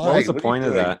 Why? What was the point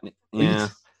of that? Yeah.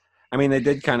 I mean, they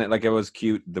did kind of, like, it was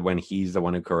cute when he's the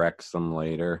one who corrects them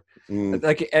later.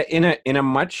 Like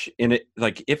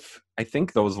if I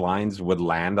think those lines would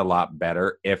land a lot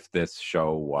better if this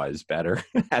show was better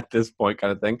at this point,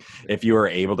 kind of thing. If you were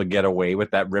able to get away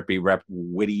with that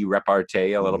witty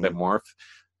repartee a little bit more,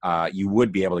 you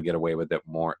would be able to get away with it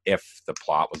more if the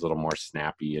plot was a little more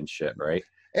snappy and shit, right?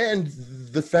 And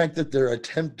the fact that they're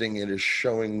attempting it is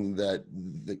showing that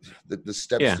the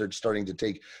steps they're starting to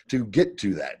take to get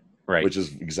to that. Right. Which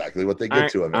is exactly what they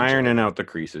get to eventually. Ironing out the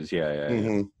creases.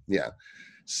 Yeah.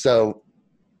 So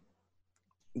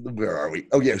where are we?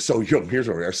 Oh, yeah. So here's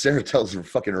where we are. Sarah tells her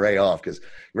fucking Ray off because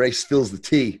Ray spills the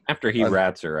tea. After he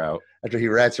rats her out. After he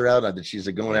rats her out on that she's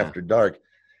going after dark.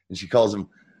 And she calls him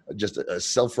just a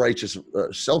self-righteous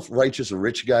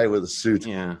rich guy with a suit.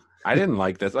 Yeah. I didn't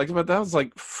like this. But that was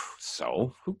like,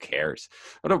 so who cares?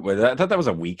 I thought that was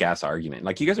a weak ass argument.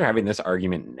 Like, you guys are having this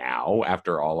argument now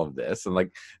after all of this, and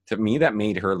like, to me, that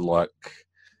made her look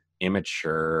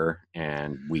immature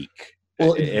and weak.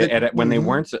 Well, when they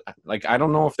weren't, like, I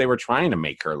don't know if they were trying to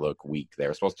make her look weak. They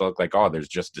were supposed to look like, oh, there's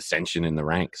just dissension in the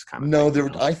ranks, kind of. No,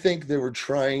 thing, I think they were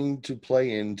trying to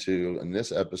play into, in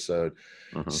this episode,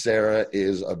 Sarah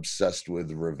is obsessed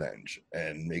with revenge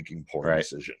and making poor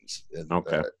decisions. And,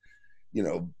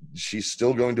 she's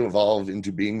still going to evolve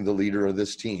into being the leader of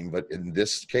this team. But in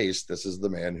this case, this is the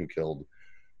man who killed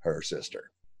her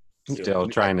sister. Still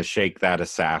trying to shake that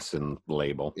assassin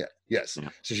label. Yeah. Yes. Yeah.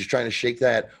 So she's trying to shake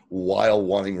that while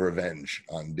wanting revenge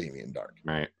on Damien Dark.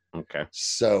 Right. Okay.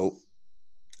 So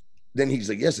then he's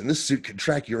like, yes, and this suit can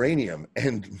track uranium.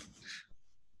 And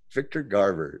Victor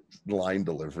Garver's line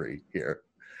delivery here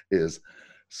is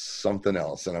something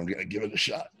else. And I'm going to give it a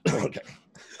shot. Okay.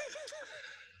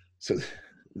 So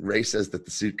Ray says that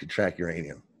the suit could track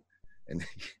uranium. And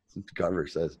Garver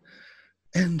says,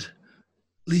 and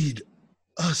lead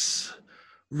us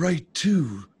right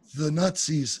to the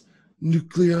Nazis'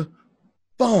 nuclear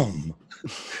bomb.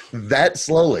 That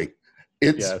slowly.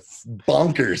 It's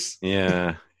bonkers.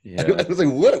 Yeah. Yeah. I was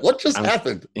like, what just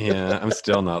happened? Yeah, I'm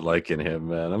still not liking him,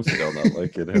 man. I'm still not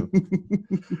liking him.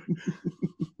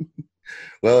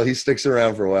 Well, he sticks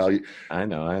around for a while. I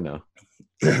know.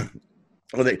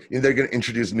 Well, they're going to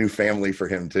introduce new family for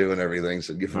him too and everything,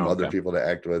 so give him other people to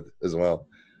act with as well.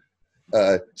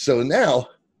 So now,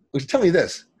 tell me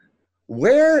this: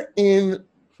 where in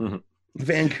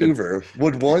Vancouver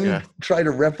would one try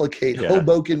to replicate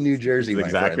Hoboken, New Jersey? That's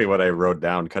exactly what I wrote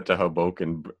down. Cut to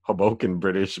Hoboken,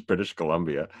 British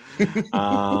Columbia.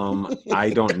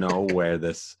 I don't know where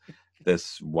this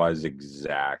was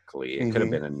exactly. It could have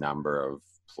been a number of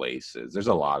places. There's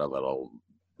a lot of little.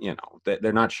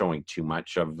 They're not showing too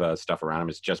much of stuff around them.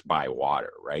 It's just by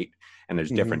water, right? And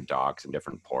there's different docks and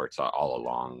different ports all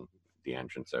along the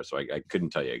entrance there. So I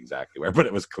couldn't tell you exactly where, but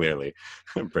it was clearly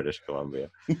British Columbia.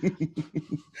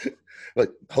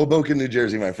 But Hoboken, New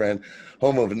Jersey, my friend,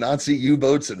 home of Nazi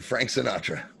U-boats and Frank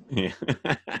Sinatra. Yeah.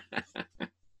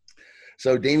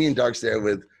 So Damien Dark's there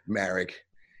with Marek,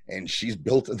 and she's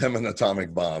built them an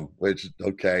atomic bomb, which,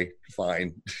 okay,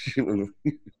 fine.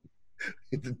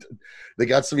 They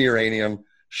got some uranium.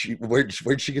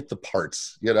 Where'd she get the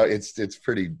parts? You know, it's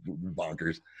pretty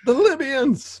bonkers. The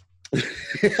Libyans.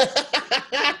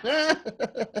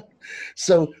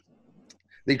 So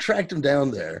they tracked him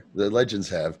down there. The legends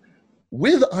have,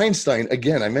 with Einstein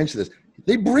again. I mentioned this.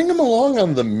 They bring him along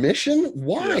on the mission.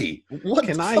 Why? Yeah. What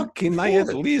can I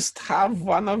at least have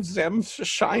one of them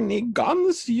shiny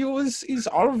guns you is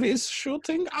always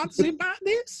shooting at the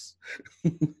baddies?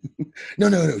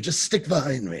 No. Just stick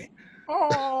behind me.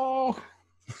 Oh,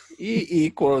 E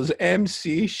equals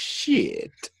MC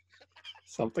shit.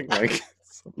 Something like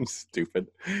something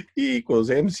stupid. E equals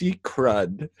MC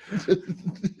crud.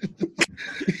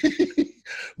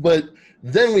 But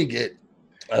then we get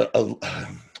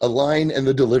a line and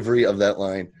the delivery of that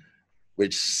line,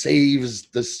 which saves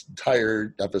this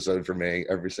entire episode for me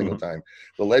every single time.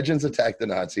 The legends attack the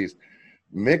Nazis.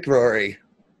 Mick Rory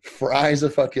fries a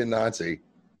fucking Nazi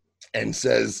and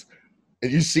says,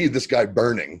 and you see this guy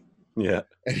burning. Yeah.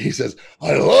 And he says,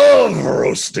 I love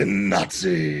roasting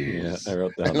Nazis. Yeah, I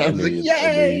wrote that. And I was like,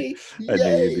 yay! I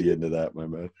knew you'd be into that, my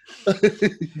man.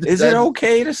 Is it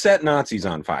okay to set Nazis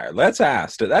on fire? Let's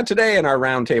ask that today in our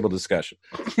roundtable discussion.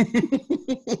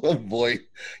 Oh boy.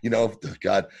 You know,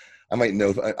 God, I might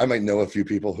know a few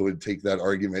people who would take that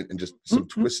argument in just some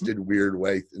twisted, weird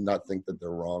way and not think that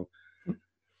they're wrong.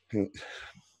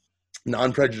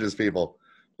 Non-prejudiced people,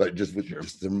 but just with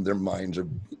just their minds are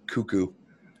cuckoo.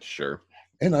 Sure.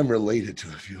 And I'm related to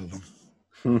a few of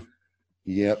them.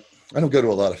 Yep. I don't go to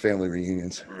a lot of family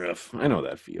reunions. Rough. I know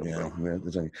that feel. Yeah.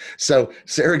 So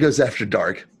Sarah goes after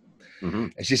Dark,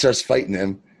 and she starts fighting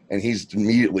him, and he's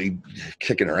immediately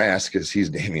kicking her ass because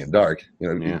he's Damien Dark.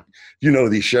 You know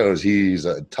these shows. He's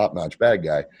a top-notch bad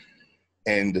guy.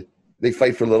 And they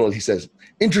fight for a little. He says,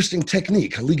 interesting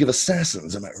technique, a League of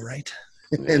Assassins, am I right?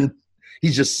 Yeah. And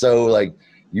he's just so like,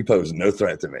 you pose no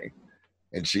threat to me.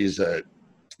 And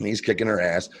he's kicking her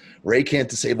ass. Ray can't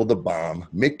disable the bomb.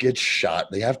 Mick gets shot.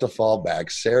 They have to fall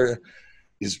back. Sarah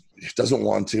doesn't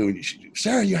want to.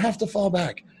 Sarah, you have to fall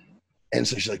back. And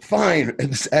so she's like, fine.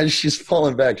 And as she's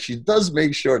falling back, she does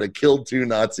make sure to kill 2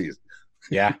 Nazis.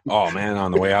 Yeah. Oh, man,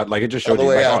 on the way out. Like, it just showed you,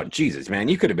 like, oh, Jesus, man,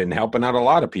 you could have been helping out a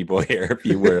lot of people here if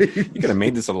you were. You could have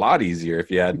made this a lot easier if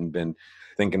you hadn't been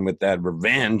thinking with that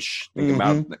revenge. Thinking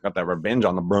about got that revenge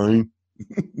on the brain.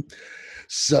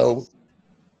 So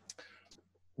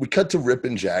we cut to Rip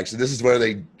and Jax, and this is where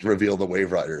they reveal the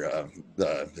Wave Rider.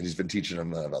 He's been teaching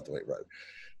them about the Wave Rider.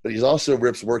 But he's also,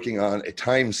 Rip's working on a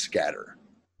time scatter,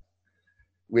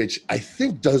 which I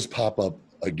think does pop up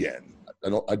again.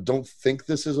 I don't think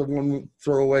this is a one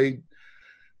throwaway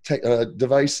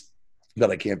device,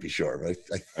 but I can't be sure. But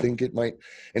I think it might.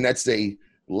 And that's a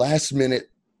last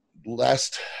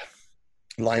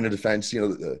line of defense,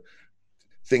 the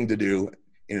thing to do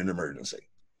in an emergency.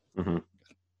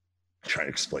 Trying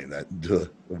to explain that. Duh,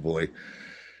 oh boy.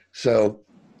 So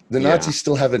the Nazis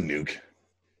still have a nuke.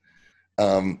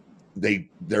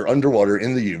 They're underwater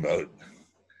in the U-boat.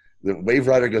 The Wave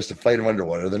Rider goes to fight them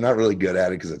underwater. They're not really good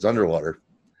at it because it's underwater.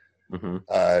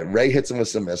 Ray hits them with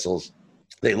some missiles.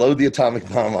 They load the atomic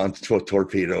bomb onto a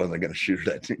torpedo, and they're going to shoot it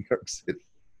at New York City.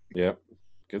 Yep.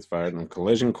 Gets fired on a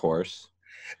collision course.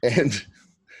 And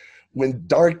when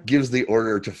Dark gives the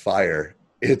order to fire,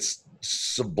 it's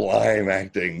sublime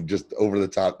acting just over the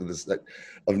top of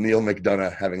of Neil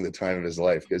McDonough having the time of his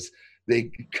life, because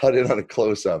they cut in on a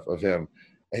close-up of him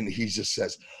and he just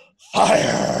says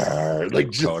fire,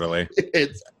 totally.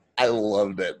 I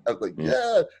loved it. I was like,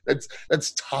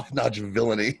 that's top-notch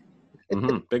villainy.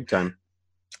 Big time.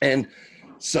 And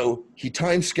so he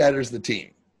time scatters the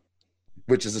team,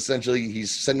 which is essentially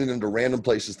he's sending them to random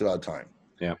places throughout time.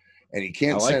 Yeah. And he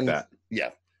can't send that. Yeah.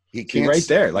 He can't. Right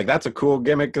there. Like, that's a cool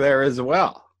gimmick there as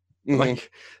well. Like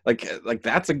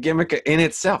that's a gimmick in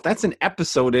itself. That's an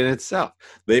episode in itself.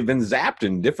 They've been zapped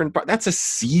in different parts. That's a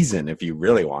season if you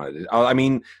really wanted it. I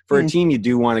mean, for a team, you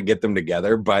do want to get them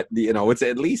together, but it's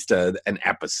at least an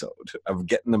episode of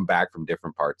getting them back from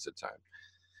different parts of time.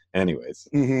 Anyways.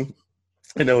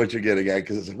 I know what you're getting at,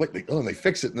 because it's like, and they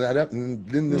fix it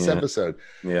in this episode.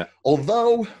 Yeah.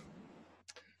 Although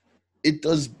it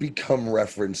does become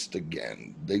referenced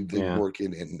again. They work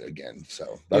it in again.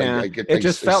 So it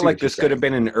just felt like this could have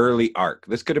been an early arc.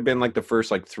 This could have been like the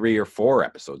first 3 or 4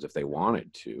 episodes if they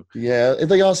wanted to. Yeah. And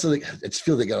they also, it's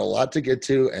feel they got a lot to get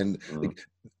to. And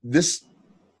this,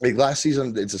 last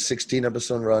season, it's a 16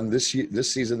 episode run. This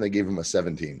season, they gave them a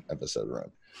 17 episode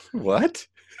run. What?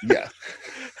 Yeah.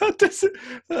 How does it?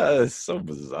 It's so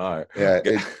bizarre. Yeah.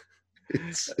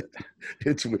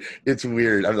 It's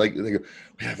weird. I'm like,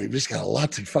 we just got a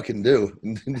lot to fucking do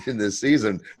in this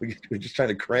season. We're just trying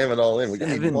to cram it all in. We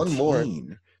got one more.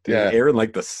 Did it air in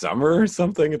like the summer or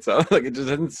something? It's like it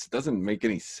just doesn't make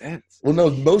any sense. Well, no,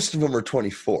 most of them are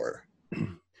 24.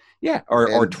 Yeah,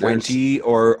 or 20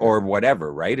 or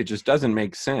whatever, right? It just doesn't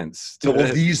make sense.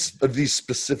 Well, these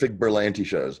specific Berlanti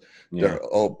shows, they're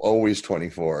always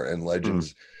 24, and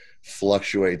Legends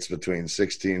fluctuates between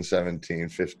 16, 17,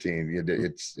 15.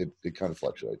 It kind of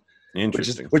fluctuates.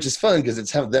 Interesting. Which is fun because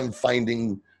it's them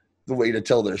finding the way to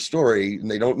tell their story,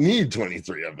 and they don't need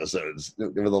 23 episodes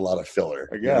with a lot of filler.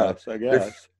 I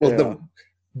guess.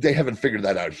 They haven't figured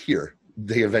that out here.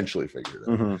 They eventually figured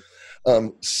it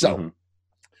out.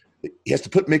 He has to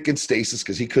put Mick in stasis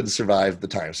because he couldn't survive the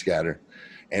time scatter.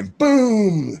 And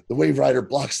boom, the Wave Rider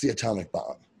blocks the atomic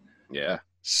bomb. Yeah.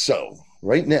 So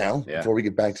right now, before we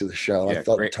get back to the show, I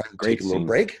thought time to take a little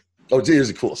break. Oh, it is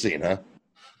a cool scene, huh?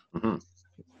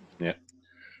 Yeah.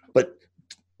 But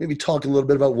maybe talk a little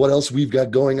bit about what else we've got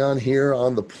going on here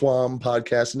on the Plum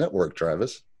Podcast Network,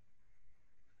 Travis.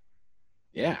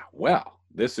 Yeah, well,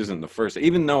 this isn't the first,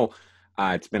 even though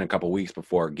it's been a couple weeks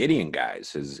before Gideon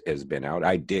Guys has been out.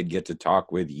 I did get to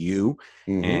talk with you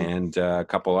and a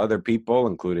couple other people,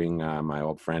 including my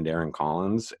old friend Aaron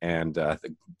Collins and the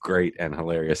great and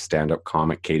hilarious stand-up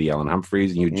comic Katie Ellen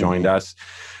Humphreys. And you joined us.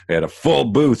 We had a full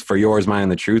booth for Yours, Mine,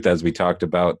 and the Truth as we talked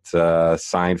about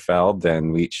Seinfeld,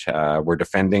 and we each were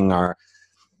defending our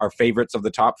favorites of the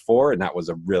top 4, and that was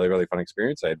a really, really fun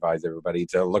experience. I advise everybody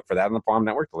to look for that on the Plum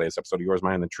Network, the latest episode of Yours,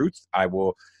 Mine, and the Truth. I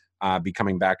will be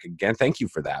coming back again. Thank you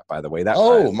for that, by the way.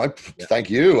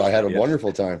 Thank you. I had a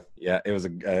wonderful time. Yeah, it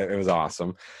was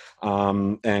awesome.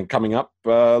 And coming up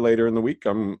later in the week,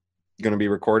 I'm going to be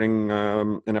recording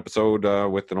an episode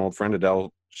with an old friend,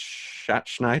 Adele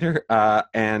Schatzschneider,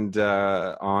 and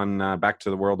on Back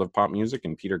to the World of Pop Music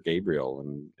and Peter Gabriel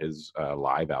and his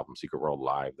live album, Secret World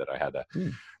Live, that I had a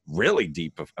really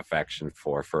deep affection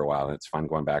for a while. And it's fun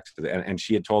going back to and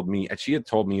she had told me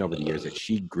over the years that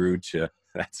she grew to.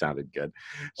 That sounded good.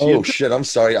 Shit! I'm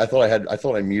sorry. I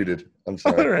thought I muted. I'm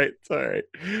sorry. All right.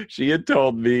 She had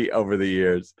told me over the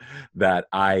years that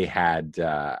I had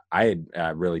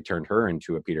really turned her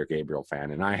into a Peter Gabriel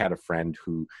fan, and I had a friend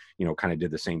who kind of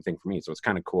did the same thing for me. So it's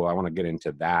kind of cool. I want to get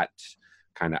into that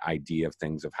kind of idea of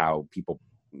things, of how people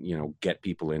get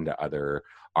people into other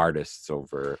artists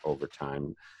over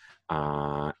time,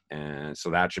 and so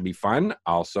that should be fun.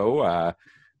 Also.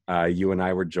 You and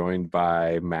I were joined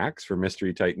by Max for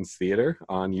Mystery Titans Theater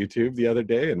on YouTube the other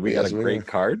day, and we had a great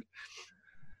card.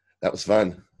 That was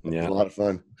fun. Yeah, it was a lot of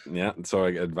fun. Yeah, so I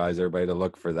advise everybody to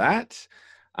look for that,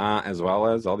 as well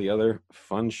as all the other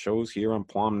fun shows here on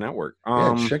Plum Network.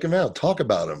 Check them out. Talk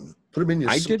about them. Put them in your.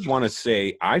 I did want to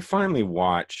say I finally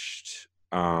watched.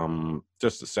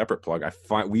 Just a separate plug.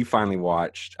 We finally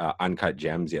watched Uncut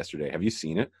Gems yesterday. Have you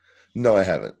seen it? No, I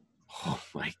haven't. Oh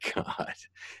my God.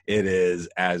 It is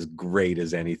as great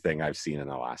as anything I've seen in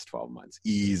the last 12 months.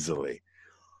 Easily.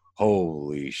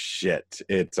 Holy shit.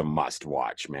 It's a must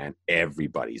watch, man.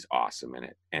 Everybody's awesome in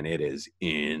it. And it is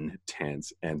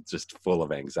intense and just full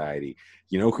of anxiety.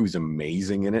 You know who's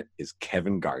amazing in it is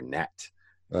Kevin Garnett.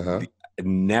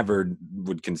 Never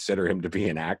would consider him to be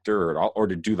an actor or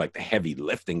to do like the heavy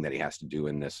lifting that he has to do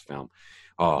in this film.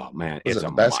 Oh man. It's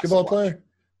a basketball player?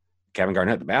 Kevin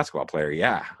Garnett, the basketball player,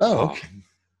 yeah. Oh, okay.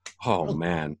 Oh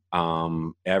man,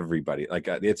 everybody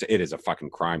it is a fucking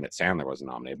crime that Sandler wasn't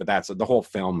nominated. But that's the whole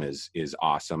film is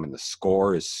awesome, and the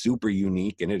score is super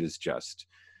unique, and it is just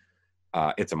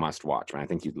it's a must watch, man. I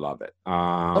think you'd love it.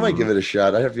 I might give it a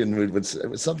shot. I have to be in the mood. It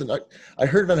was something I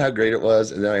heard about how great it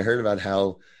was, and then I heard about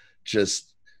how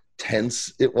just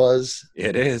tense it was.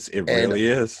 It is. It really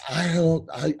is. I'm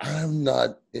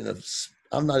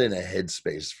not in a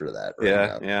headspace for that right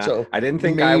now. Yeah. So I didn't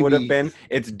think I would have been.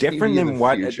 It's different than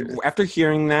what, after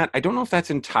hearing that, I don't know if that's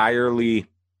entirely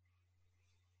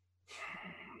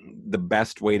the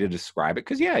best way to describe it.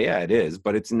 Because it is,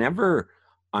 but it's never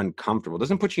uncomfortable. It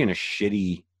doesn't put you in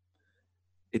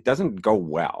it doesn't go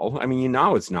well. I mean,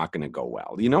 it's not going to go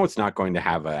well. It's not going to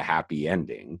have a happy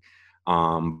ending.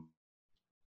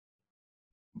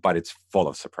 But it's full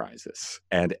of surprises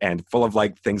and full of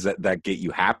like things that get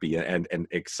you happy and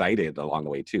excited along the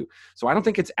way too. So I don't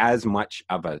think it's as much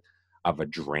of a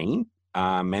drain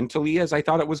mentally as I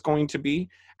thought it was going to be,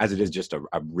 as it is just a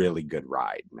really good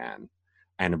ride, man.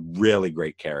 And a really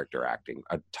great character acting,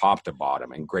 top to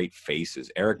bottom, and great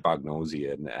faces. Eric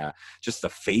Bognosi and just the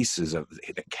faces of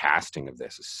the casting of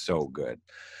this is so good.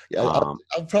 Yeah, I'll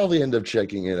probably end up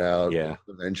checking it out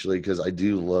eventually because I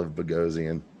do love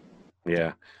Bogosian.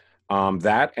 Yeah.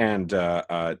 That and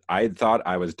I thought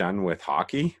I was done with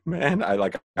hockey, man.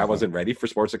 I wasn't ready for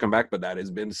sports to come back, but that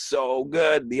has been so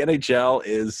good. The NHL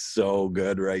is so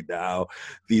good right now.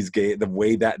 The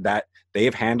way that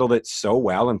they've handled it so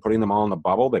well and putting them all in the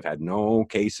bubble. They've had no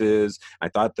cases. I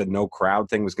thought the no crowd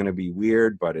thing was going to be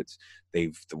weird, but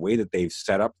the way that they've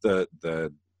set up the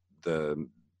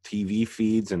TV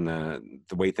feeds and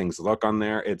the way things look on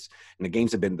there, and the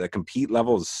games have been, the compete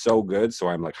level is so good. So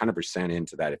I'm like 100%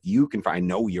 into that. If you can find, I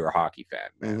know you're a hockey fan,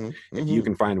 man. If you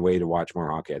can find a way to watch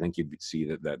more hockey, I think you'd see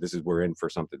that we're in for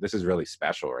something. This is really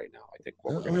special right now. I think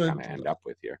what we're going to kind of end up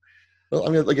with here. Well,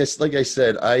 I mean, like I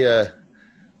said, I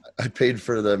paid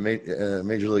for the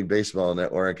Major League Baseball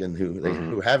network, and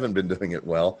who haven't been doing it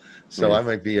well. So I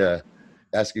might be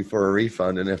asking for a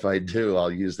refund, and if I do,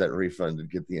 I'll use that refund to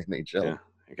get the NHL.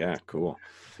 Yeah, cool.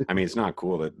 I mean, it's not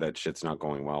cool that shit's not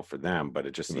going well for them, but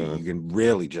it just you can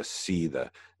really just see the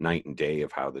night and day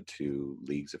of how the two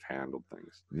leagues have handled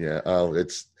things. Yeah. Oh,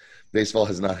 baseball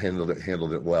has not handled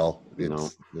it well.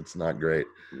 It's not great.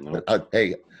 No. But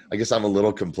hey, I guess I'm a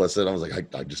little complicit. I was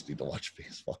like, I just need to watch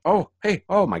baseball. Oh, hey,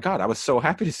 oh my God, I was so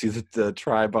happy to see the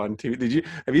Tribe on TV.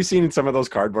 Have you seen some of those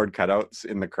cardboard cutouts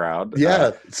in the crowd?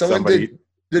 Yeah, somebody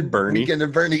did Bernie. Weekend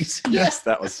at Bernie's. Yes,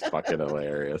 that was fucking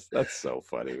hilarious. That's so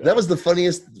funny, man. That was the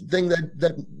funniest thing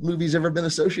that movie's ever been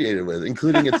associated with,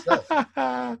 including itself.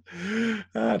 I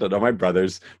don't know. My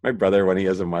brother, when he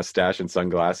has a mustache and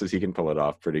sunglasses, he can pull it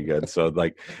off pretty good. So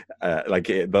they'll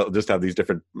just have these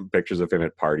different pictures of him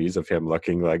at parties of him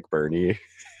looking like Bernie.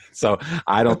 So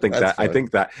I don't think that. Funny. I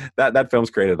think that film's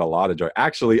created a lot of joy.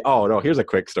 Actually, oh no, here's a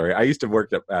quick story. I used to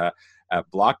work at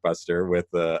Blockbuster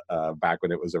with back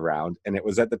when it was around, and it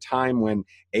was at the time when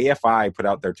AFI put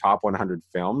out their top 100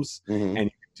 films,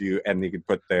 and you could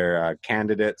put their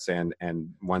candidates and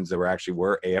ones that were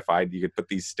AFI. You could put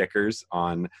these stickers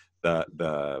on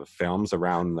the films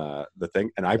around the thing,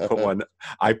 and I put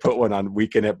one on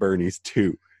Weekend at Bernie's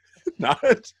 2, not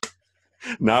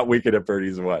Weekend at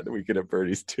Bernie's 1, Weekend at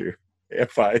Bernie's 2.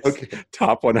 AFI's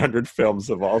top 100 films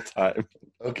of all time.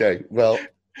 Okay, well.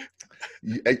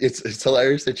 It's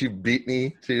hilarious that you beat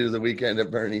me to the Weekend at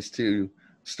Bernie's 2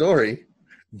 story,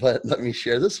 but let me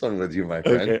share this one with you, my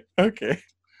friend. Okay.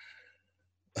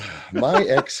 My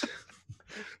ex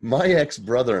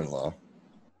brother-in-law,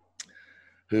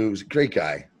 who's a great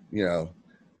guy,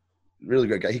 really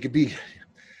great guy.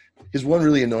 His one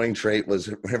really annoying trait was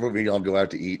whenever we all go out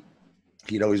to eat,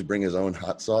 he'd always bring his own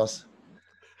hot sauce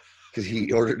because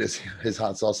he ordered his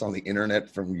hot sauce on the internet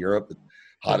from Europe.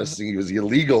 Hottest thing, it was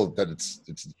illegal that it's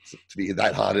to be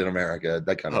that hot in America,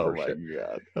 that kind of shit.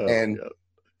 God.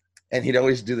 And he'd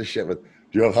always do the shit with,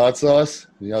 do you have hot sauce?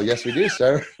 Yes, we do,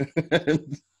 sir.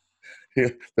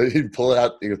 But he'd pull it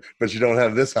out, he goes, but you don't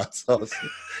have this hot sauce.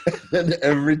 And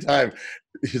every time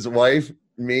his wife,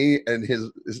 me, and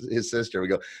his sister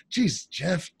would go, geez,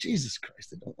 Jeff, Jesus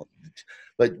Christ, I don't want to.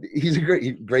 But he's a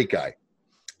great guy.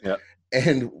 Yeah.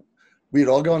 And we had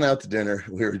all gone out to dinner.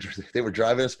 They were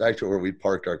driving us back to where we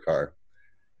parked our car.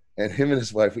 And him and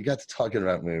his wife, we got to talking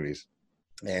about movies.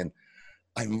 And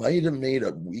I might have made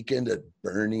a Weekend at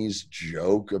Bernie's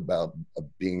joke about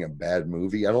being a bad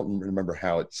movie. I don't remember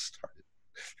how it started.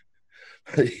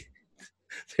 But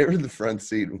they were in the front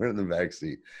seat, we're in the back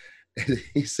seat. And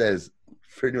he says,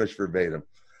 pretty much verbatim,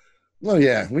 well,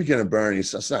 yeah, Weekend at Bernie's,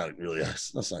 that's not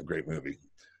a great movie.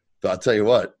 But I'll tell you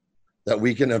what, that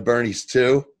Weekend at Bernie's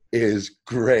 2 is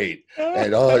great.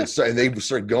 And and they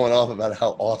started going off about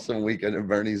how awesome Weekend at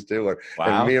Bernie's 2 are.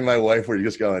 Wow. And me and my wife were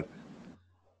just going,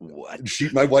 what?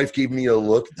 My wife gave me a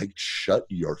look like, shut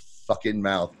your fucking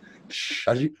mouth.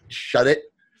 Shut it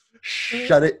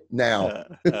now.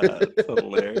 That's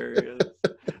hilarious.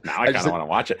 Now I kind of want to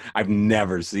watch it. I've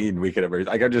never seen Weekend at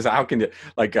Bernie's. How can you,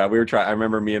 we were trying, I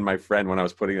remember me and my friend when I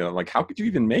was putting it, I'm like, how could you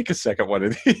even make a second one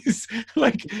of these?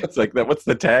 It's like that. What's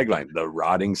the tagline? The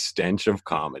rotting stench of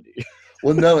comedy.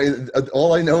 Well, no, I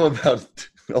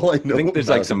think there's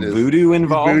like some voodoo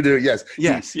involved. Voodoo, yes.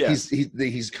 Yes.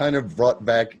 He's kind of brought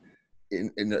back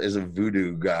in as a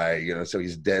voodoo guy, so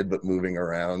he's dead but moving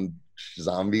around,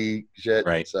 zombie shit.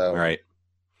 Right. So right.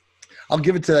 I'll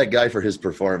give it to that guy for his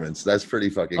performance. That's pretty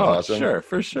fucking awesome. Sure,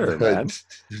 for sure, man.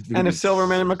 And if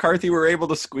Silverman and McCarthy were able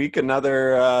to squeak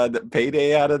another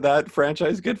payday out of that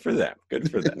franchise, good for them. Good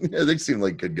for them. Yeah, they seem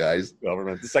like good guys.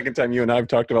 Silverman. The second time you and I have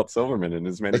talked about Silverman in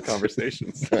as many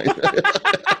conversations.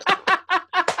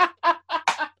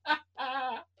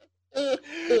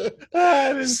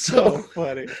 That is so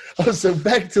funny. So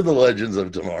back to the Legends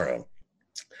of Tomorrow.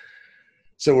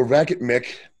 So we're back at Mick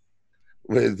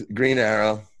with Green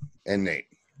Arrow and Nate.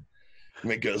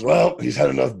 Mick goes, well, he's had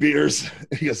enough beers.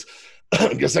 He goes,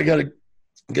 I guess I gotta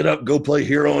get up, go play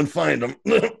hero and find him.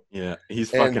 Yeah,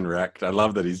 he's fucking wrecked. I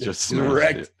love that he's just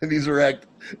wrecked. And he's wrecked.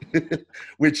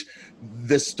 Which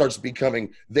this starts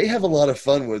becoming, they have a lot of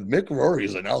fun with Mick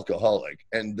Rory's an alcoholic,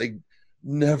 and they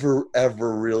never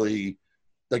ever really,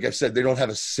 like I said, they don't have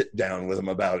a sit down with him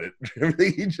about it.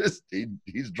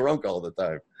 He's drunk all the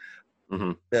time.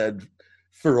 Mm-hmm. And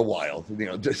for a while,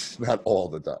 just not all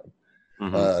the time.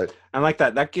 Mm-hmm. I like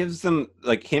that. That gives them,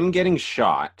 like, him getting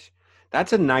shot.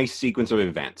 That's a nice sequence of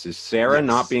events. Is Sarah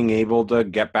not being able to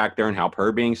get back there and help,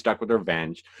 her being stuck with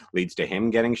revenge, leads to him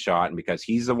getting shot. And because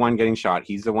he's the one getting shot,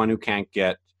 he's the one who can't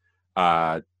get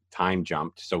time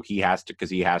jumped. So he has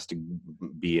to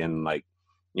be in, like,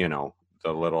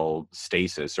 the little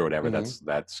stasis or whatever that's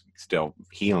still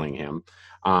healing him.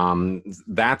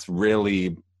 That's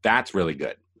really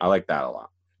good. I like that a lot.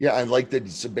 Yeah, I like that.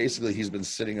 So basically, he's been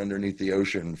sitting underneath the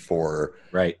ocean for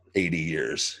 80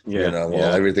 years. Yeah,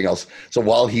 while everything else. So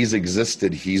while he's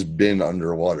existed, he's been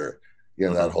underwater.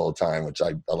 That whole time, which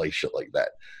I like shit like that.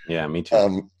 Yeah, me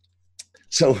too.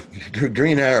 So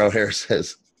Green Arrow here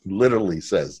literally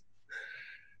says,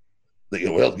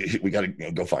 well, we got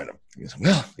to go find him. He goes,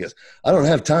 well, yes, I don't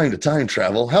have time to time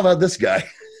travel. How about this guy?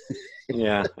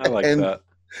 Yeah, I like that.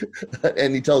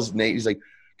 And he tells Nate, he's like,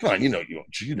 come on, you want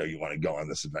to go on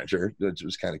this adventure, which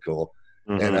was kind of cool.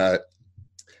 Mm-hmm.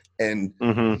 And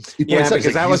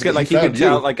because that was good. Like, he could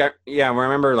tell, like,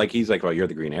 remember, like, he's like, well, you're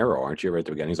the Green Arrow, aren't you? Right at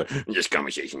the beginning, he's like, just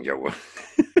conversation, Joe.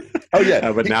 Oh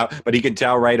yeah, but he could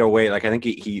tell right away. Like, I think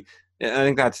I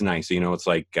think that's nice. It's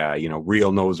like,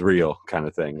 real knows real kind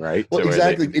of thing, right? Well, so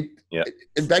exactly.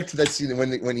 And back to that scene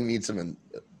when he meets him,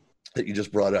 that you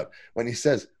just brought up, when he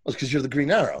says, well, it's because you're the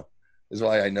Green Arrow, is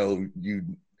why I know you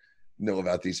know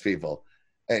about these people.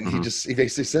 And he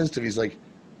basically says to me, he's like,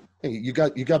 hey, you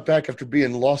got back after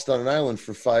being lost on an island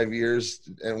for 5 years,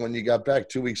 and when you got back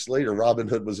 2 weeks later, Robin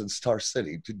Hood was in Star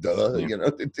City. Duh.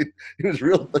 It was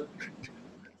real.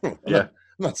 I'm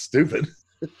not stupid.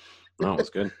 No, it's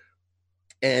good.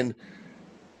 And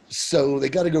so they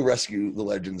got to go rescue the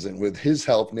legends, and with his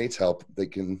help, Nate's help, they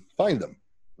can find them.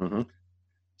 Mm-hmm.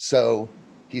 So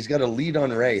he's got a lead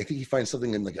on Ray. I think he finds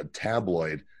something in like a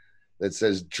tabloid that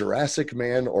says Jurassic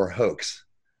Man or hoax.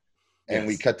 And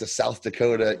we cut to South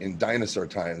Dakota in dinosaur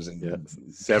times. And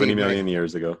 70 million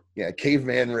years ago. Yeah,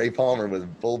 caveman Ray Palmer with a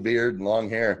full beard and long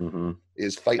hair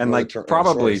is fighting. And like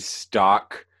probably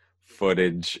stock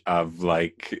footage of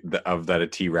like of that a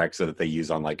T-Rex that they use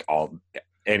on like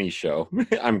any show,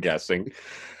 I'm guessing.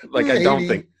 Like, maybe. I don't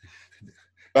think.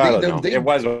 I don't know. It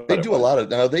was. They do a lot of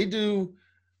now. They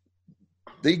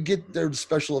get their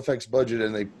special effects budget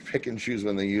and they pick and choose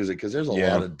when they use it, because there's a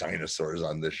lot of dinosaurs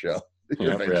on this show.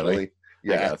 Yeah, really?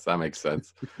 Yeah, that makes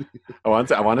sense. I want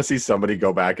to see somebody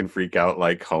go back and freak out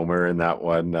like Homer in that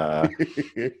one that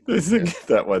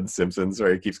one Simpsons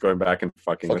where he keeps going back and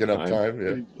fucking up time.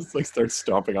 Yeah. He just like starts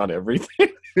stomping on everything.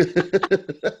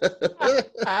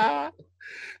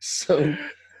 So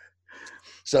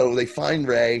they find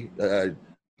Ray.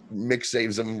 Mick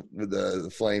saves him with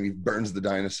the flame. He burns the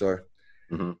dinosaur.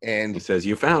 Mm-hmm. And he says,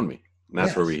 "You found me." And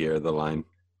that's where we hear the line.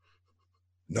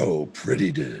 No,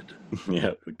 Pretty did.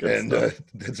 Yeah, and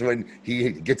that's when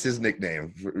he gets his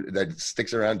nickname that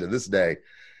sticks around to this day.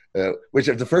 Which,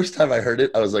 the first time I heard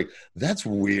it, I was like, "That's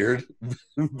weird,"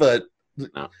 but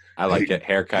no, I like it.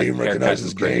 Haircut. He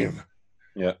recognizes game.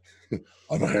 Yeah,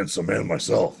 I'm a handsome man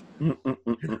myself.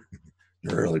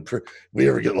 You're really pretty. We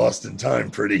ever get lost in time,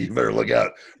 Pretty, you better look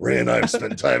out. Ray and I have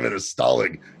spent time in a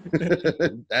stalling.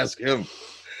 Ask him.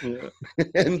 Yeah.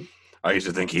 And I used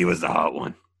to think he was the hot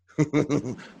one.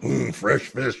 Fresh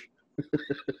fish.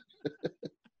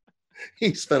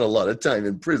 He spent a lot of time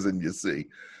in prison, you see.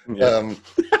 Yeah.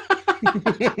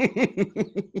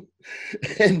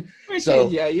 And so,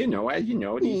 as you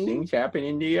know, these things happen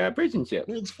in the prison ship.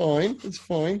 It's fine.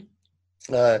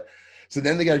 So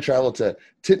then they got to travel to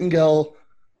Tintagel,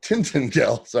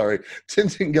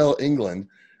 England.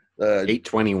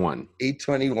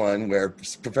 821, where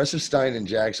Professor Stein and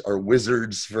Jax are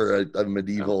wizards for a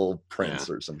medieval prince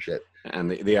or some shit.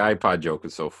 And the iPod joke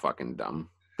is so fucking dumb.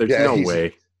 There's no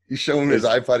way. He's showing his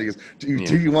iPod. He goes,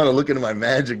 do you want to look into my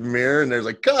magic mirror? And there's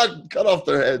like, cut off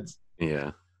their heads.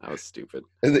 Yeah, that was stupid.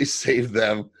 And they saved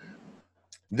them.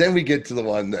 Then we get to the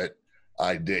one that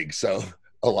I dig so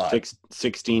a lot.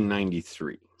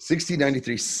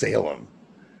 1693 Salem.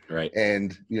 Right.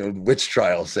 And, witch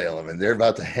trial Salem. And they're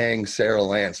about to hang Sarah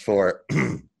Lance for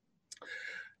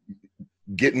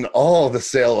getting all the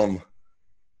Salem.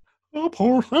 Oh,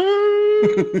 poor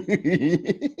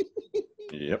thing.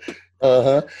 Yep.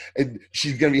 And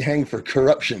she's going to be hanged for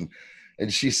corruption.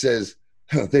 And she says,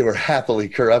 they were happily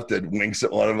corrupted, winks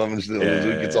at one of them, and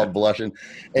Luke gets all blushing.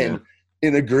 And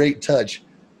in a great touch,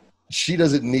 she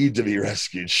doesn't need to be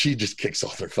rescued. She just kicks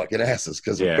all their fucking asses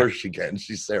because of course she can.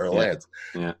 She's Sarah Lance.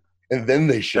 Yeah. And then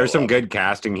they show There's some good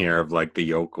casting here of like the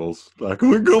yokels. Like,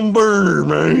 we're gonna burn her,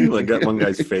 man. Like that one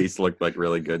guy's face looked like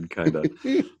really good, kind of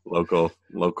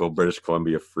local British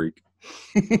Columbia freak.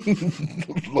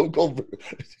 Local.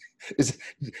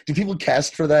 Do people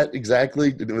cast for that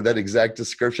exactly? With that exact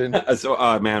description?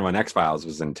 So, man, when X-Files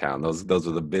was in town, those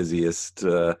were the busiest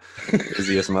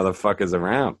motherfuckers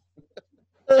around.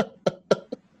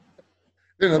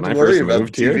 When I first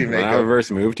moved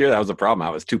here, that was a problem.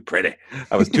 I was too pretty.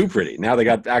 Now they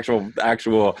got actual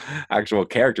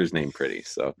characters named Pretty.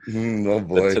 So, oh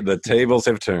boy, the tables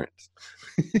have turned.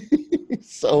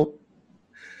 So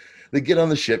they get on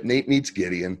the ship. Nate meets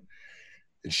Gideon.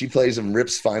 And she plays him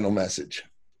Rip's final message.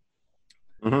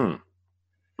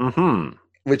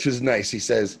 Which was nice. He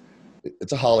says,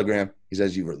 it's a hologram. He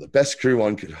says, you were the best crew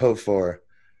one could hope for.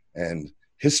 And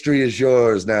history is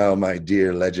yours now, my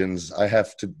dear legends. I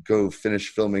have to go finish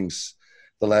filming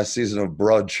the last season of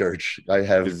Broadchurch. I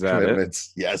have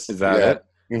commitments. Yes. Is that it?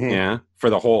 Mm-hmm. Yeah. For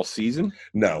the whole season?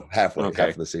 No, half of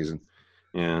the season.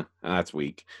 Yeah, that's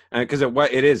weak. Because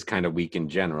it is kind of weak in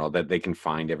general that they can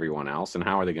find everyone else, and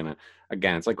how are they going to?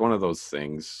 Again, it's like one of those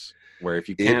things where if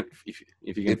you can't, if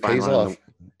you can it find pays off.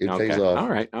 It pays off.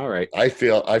 All right. I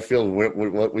feel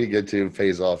what we get to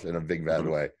pays off in a big bad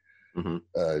way. Mm-hmm.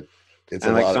 It's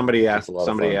and somebody asked.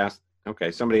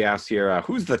 Somebody asked here,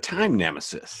 who's the time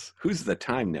nemesis?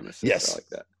 Yes, I like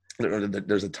that.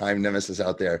 There's a time nemesis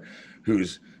out there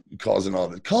who's causing all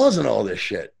this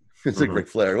shit. It's like Ric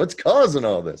Flair. What's causing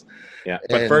all this? Yeah,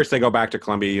 but first they go back to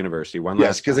Columbia University.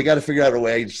 Yes, because they got to figure out a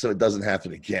way so it doesn't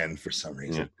happen again for some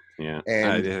reason. Yeah.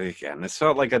 And again, this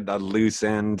felt like a loose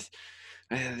end.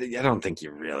 I don't think you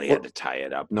really had to tie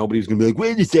it up. Nobody's gonna be like,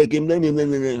 wait a second,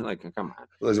 like, come on.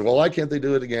 Well, why can't they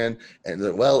do it again? And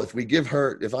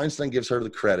if Einstein gives her the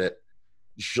credit,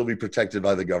 she'll be protected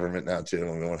by the government now too,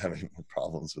 and we won't have any more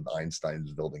problems with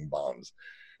Einstein's building bombs.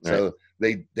 So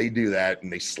they do that,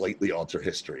 and they slightly alter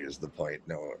history is the point.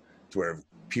 To where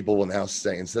people will now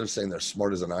say, instead of saying they're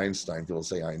smart as an Einstein, people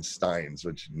say Einsteins,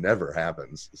 which never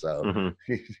happens. So,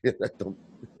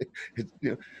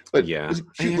 but it's a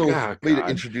cute little way to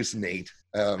introduce Nate.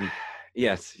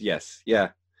 Yes, yeah.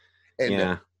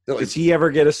 And does he ever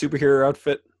get a superhero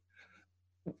outfit?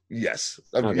 Yes,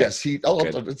 yes. I'm not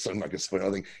gonna spoil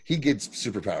anything. He gets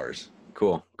superpowers.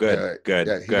 Cool, good.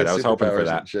 I was hoping for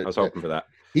that.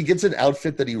 He gets an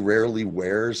outfit that he rarely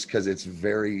wears because it's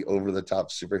very over-the-top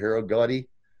superhero gaudy.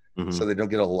 Mm-hmm. So they don't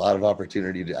get a lot of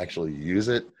opportunity to actually use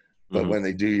it. But when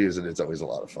they do use it, it's always a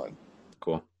lot of fun.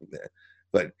 Cool. Yeah.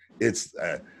 But it's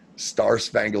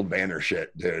Star-Spangled Banner shit,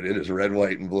 dude. It is red,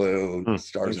 white, and blue,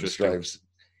 stars and stripes.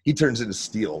 He turns into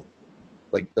steel.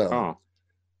 Like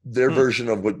their version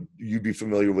of what you'd be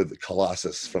familiar with,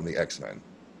 Colossus from the X-Men.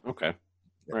 Okay.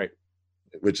 Yeah. Right.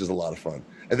 Which is a lot of fun.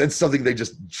 And that's something they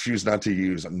just choose not to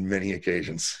use on many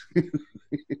occasions.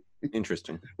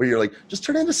 Interesting. Where you're like, just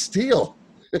turn into steel.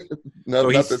 No,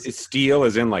 so steel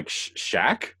is in like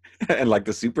Shaq and like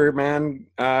the Superman.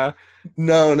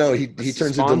 No, he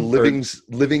turns into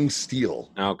living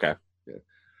steel. Okay. Yeah.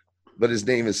 But his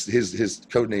name is his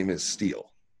code name is Steel.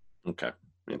 Okay.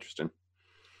 Interesting.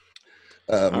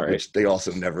 Right. Which they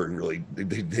also never really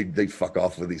they fuck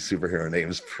off with these superhero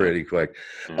names pretty quick.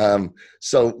 Yeah.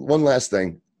 So one last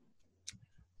thing,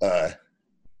 or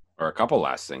a couple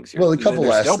last things here. Well,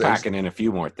 they're still packing in a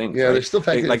few more things. Yeah, right? They're still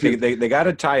packing. They got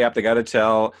to tie up. They got to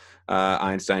tell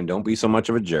Einstein, don't be so much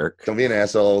of a jerk. Don't be an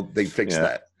asshole. They fixed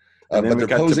that. And then we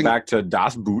got back to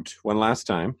Das Boot one last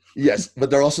time. Yes, but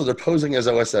they're posing as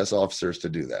OSS officers to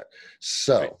do that.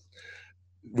 So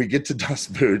we get to Das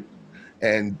Boot.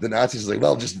 And the Nazis are like,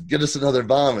 well, just get us another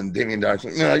bomb. And Damien Dark's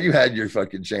like, no, you had your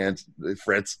fucking chance,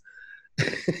 Fritz.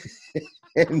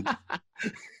 and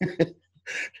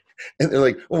they're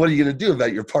like, well, what are you going to do about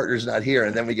it? Your partner's not here?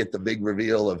 And then we get the big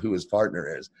reveal of who his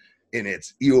partner is. And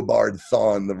it's Eobard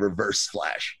Thawne, the Reverse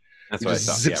Flash. That's what I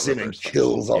thought. Zips in and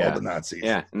kills all the Nazis.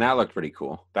 Yeah, and that looked pretty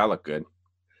cool. That looked good.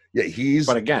 Yeah,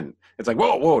 But again, it's like,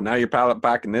 whoa, now you're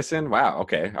packing this in? Wow,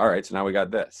 okay, all right, so now we got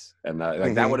this. And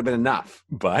that would have been enough,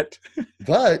 but...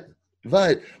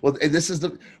 well, this is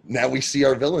now we see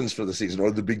our villains for the season,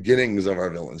 or the beginnings of our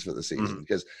villains for the season,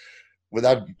 because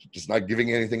without just not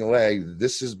giving anything away,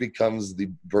 this becomes the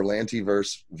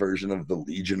Berlanti-verse version of the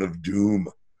Legion of Doom.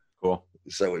 Cool.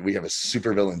 So we have a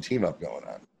super villain team up going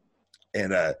on.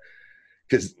 And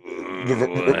because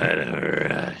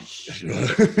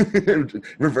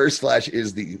Reverse Flash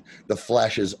is the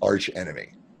Flash's arch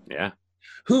enemy. Yeah.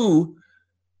 Who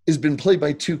has been played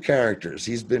by two characters.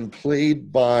 He's been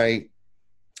played by,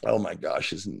 oh my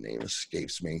gosh, his name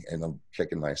escapes me, and I'm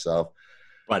kicking myself.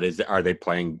 But are they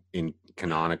playing in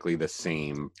canonically the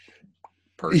same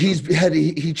person?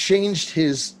 He changed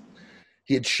his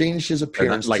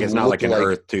appearance. Like it's not like an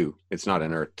Earth 2. It's not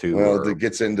an Earth 2. Well, it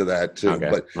gets into that too. Okay.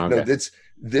 But no,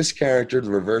 this character, the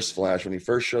Reverse Flash, when he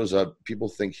first shows up, people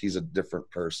think he's a different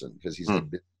person because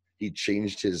he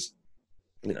changed his,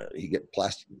 he get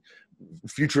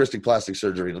futuristic plastic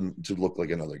surgery to look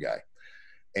like another guy.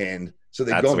 And so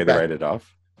that's the way they write it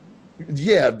off.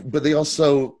 Yeah, but they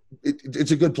also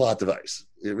it's a good plot device.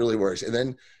 It really works. And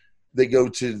then they go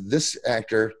to this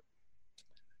actor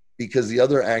because the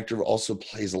other actor also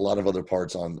plays a lot of other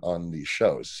parts on these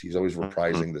shows. He's always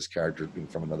reprising this character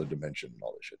from another dimension and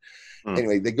all this shit.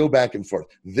 Anyway, they go back and forth.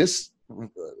 This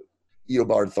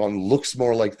Eobard Thawne looks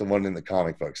more like the one in the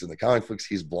comic books. In the comic books,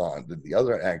 he's blonde. And the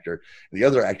other actor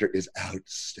is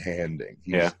outstanding.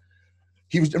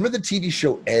 He was, remember the TV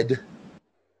show Ed? Of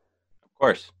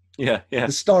course. Yeah.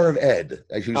 The star of Ed,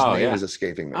 whose name is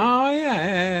escaping me. Oh,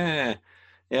 yeah.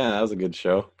 Yeah, that was a good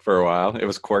show for a while. It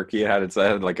was quirky. It had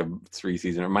like a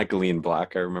 3-season. Michael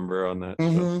Black, I remember on that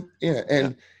show. Yeah,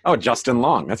 and Justin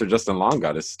Long. That's where Justin Long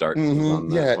got his start. He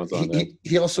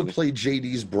also played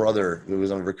JD's brother, who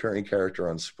was a recurring character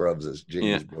on Scrubs as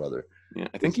JD's brother. Yeah,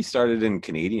 I think he started in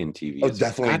Canadian TV. Oh,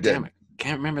 definitely did. Damn it.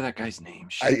 Can't remember that guy's name.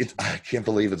 I can't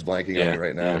believe it's blanking on me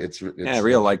right now. It's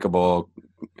real likable.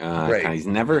 He's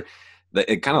never.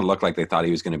 It kind of looked like they thought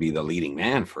he was going to be the leading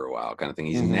man for a while, kind of thing.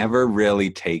 He's never really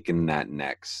taken that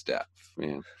next step.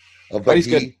 Yeah. But he's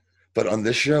good. But on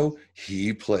this show, when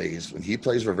he plays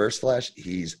Reverse Flash,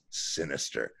 he's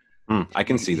sinister. I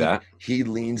can see that. He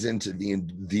leans into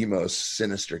being the most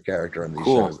sinister character on these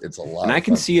shows. It's a lot. And I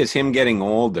can see as him getting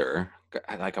older.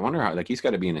 Like, I wonder how, like, he's got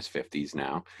to be in his 50s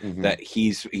now, that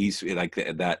he's like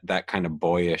that kind of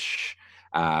boyish,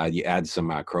 you add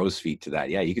some crow's feet to that.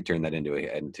 Yeah, you could turn that into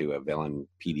a villain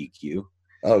PDQ.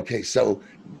 Okay, so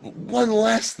one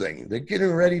last thing. They're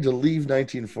getting ready to leave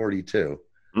 1942,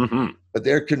 but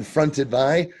they're confronted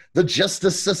by the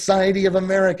Justice Society of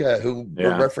America, who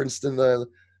were referenced in the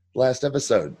last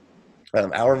episode.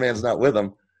 Our Man's not with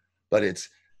them, but it's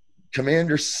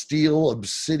Commander Steel,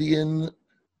 Obsidian,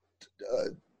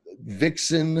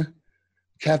 Vixen,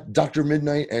 Dr.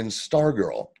 Midnight, and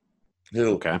Stargirl.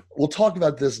 We'll talk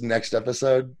about this next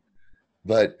episode,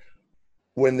 but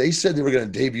when they said they were going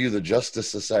to debut the Justice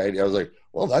Society, I was like,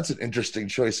 well, that's an interesting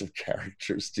choice of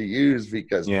characters to use,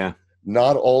 because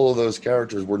not all of those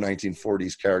characters were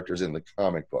 1940s characters in the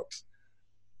comic books.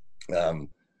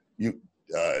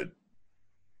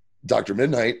 Dr.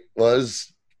 Midnight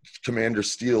was Commander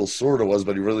Steel, sort of was,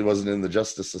 but he really wasn't in the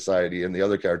Justice Society, and the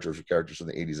other characters were characters from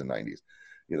the 80s and 90s.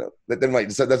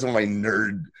 That's when my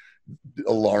nerd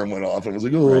alarm went off, and I was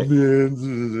like, oh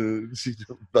man.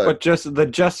 But just the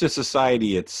Justice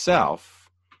Society itself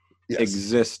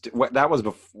exists.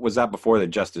 Was that before the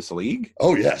Justice League?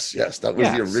 Oh yes, that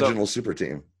was the original super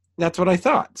team. That's what I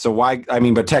thought. So why? I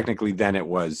mean, but technically, then it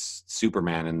was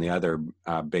Superman and the other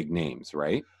big names,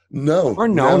 right? No.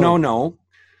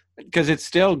 Because it's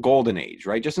still Golden Age,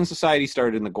 right? Justice Society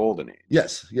started in the Golden Age.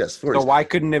 Yes. 40s. So why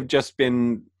couldn't it have just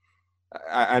been?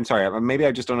 I'm sorry. Maybe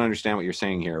I just don't understand what you're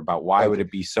saying here about why would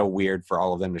it be so weird for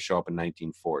all of them to show up in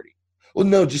 1940? Well,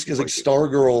 no, just because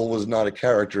Stargirl was not a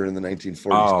character in the 1940s.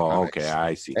 Oh, comics. Okay,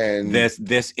 I see. And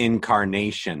this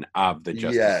incarnation of the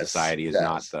Justice Society is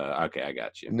not the. Okay, I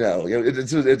got you. No,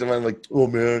 I'm like, oh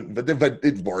man, but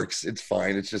it works. It's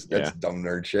fine. It's just that's dumb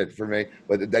nerd shit for me.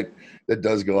 But that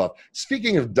does go off.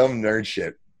 Speaking of dumb nerd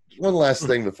shit, one last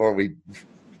thing before we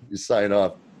sign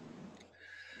off.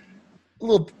 A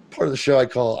little part of the show I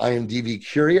call IMDb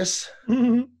Curious.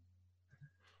 And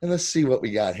let's see what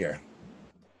we got here.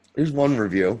 Here's one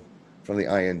review from the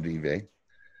IMDb.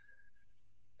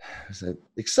 It said,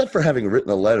 except for having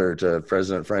written a letter to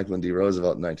President Franklin D.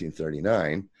 Roosevelt in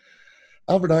 1939,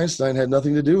 Albert Einstein had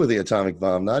nothing to do with the atomic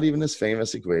bomb. Not even his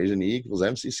famous equation, E equals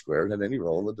MC squared, had any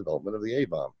role in the development of the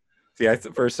A-bomb. See,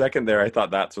 for a second there, I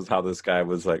thought that was how this guy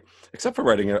was like, except for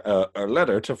writing a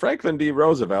letter to Franklin D.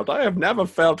 Roosevelt, I have never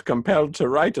felt compelled to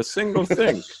write a single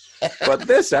thing. But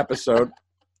this episode...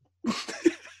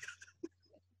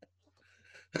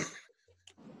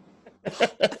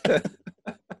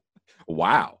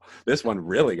 Wow, this one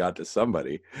really got to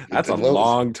somebody. That's a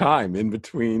long time in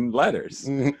between letters.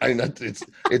 I know it's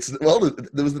well,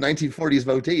 it was the 1940s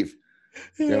motif.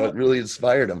 It really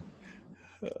inspired him.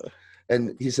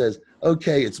 And he says,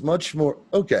 it's much more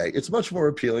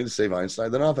appealing to save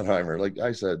Einstein than Oppenheimer. Like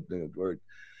I said,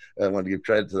 I wanted to give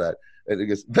credit to that. And it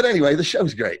goes, but anyway, the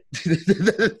show's great.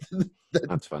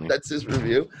 That's funny. That's his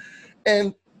review.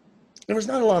 And there was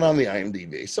not a lot on the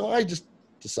IMDb. So I just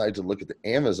decided to look at the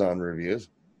Amazon reviews.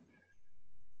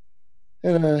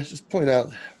 And just point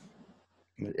out,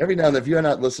 every now and then, if you're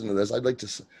not listening to this, I'd like to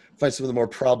find some of the more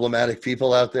problematic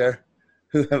people out there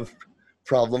who have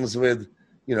problems with,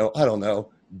 I don't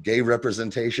know, gay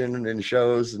representation in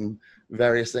shows and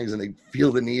various things, and they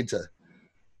feel the need to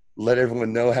let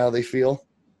everyone know how they feel.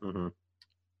 Mm-hmm.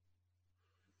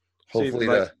 Hopefully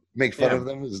to make fun of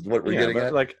them is what we're getting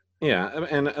at.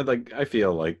 I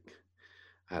feel like,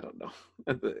 I don't know.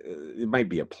 It might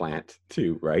be a plant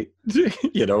too, right?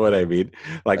 You know what I mean?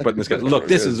 Like, but look,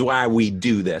 this is why we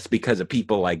do this, because of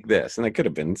people like this. And it could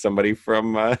have been somebody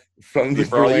from the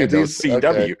CW.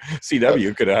 Okay.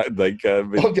 CW could have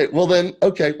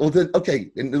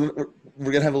Okay. And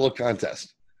we're gonna have a little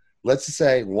contest. Let's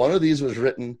say one of these was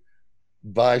written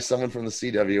by someone from the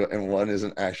CW and one is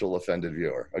an actual offended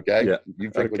viewer. Okay. Yeah.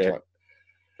 You pick which one.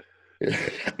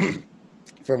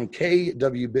 From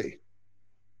KWB.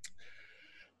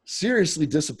 Seriously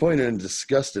disappointed and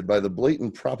disgusted by the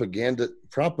blatant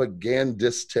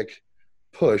propagandistic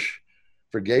push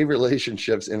for gay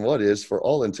relationships in what is, for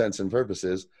all intents and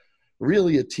purposes,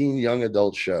 really a teen young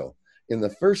adult show. In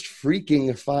the first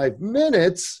freaking 5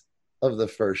 minutes of the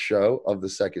first show of the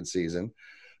second season,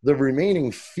 the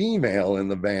remaining female in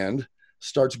the band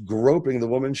starts groping the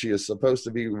woman she is supposed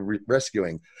to be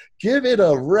rescuing. Give it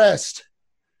a rest.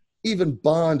 Even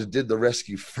Bond did the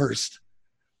rescue first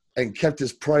and kept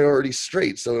his priorities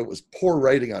straight. So it was poor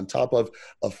writing on top of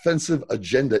offensive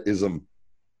agendaism.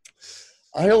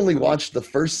 I only watched the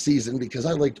first season because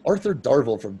I liked Arthur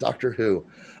Darvill from Doctor Who.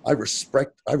 I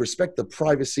respect the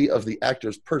privacy of the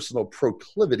actor's personal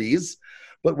proclivities,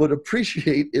 but would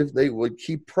appreciate if they would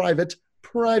keep private.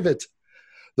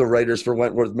 The writers for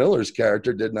Wentworth Miller's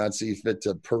character did not see fit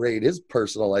to parade his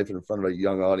personal life in front of a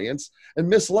young audience, and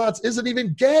Miss Lots isn't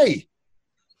even gay.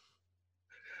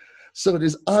 So it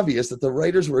is obvious that the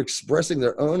writers were expressing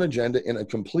their own agenda in a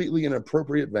completely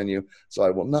inappropriate venue, so I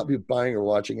will not be buying or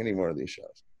watching any more of these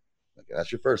shows. Okay,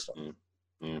 that's your first one.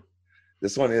 Mm-hmm.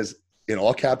 This one is in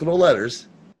all capital letters.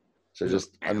 So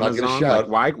just, I'm not going to shout.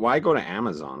 Like, why go to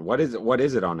Amazon? What is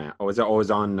it on? Oh, it's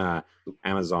on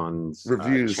Amazon's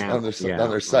reviews channel. on their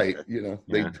site. Okay.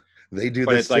 They do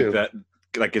but this it's too. Like that.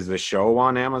 Like, is the show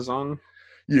on Amazon?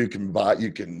 You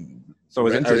can. So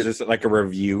is this like a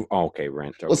review? Oh, okay,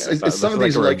 rent. Okay. Well, some of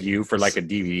these are like a review for like a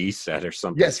DVD set or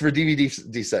something. Yes, for DVD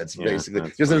sets, basically.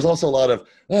 Because there's also a lot of,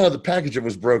 the packaging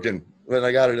was broken when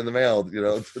I got it in the mail.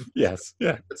 Yes.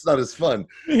 Yeah. It's not as fun.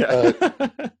 Yeah.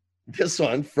 This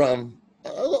one from,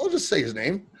 I'll just say his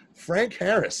name, Frank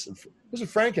Harris. Here's what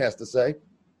Frank has to say.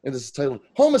 And this is titled,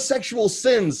 Homosexual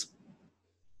Sins.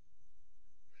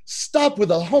 Stop with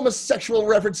the homosexual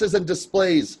references and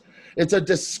displays. It's a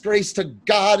disgrace to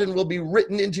God and will be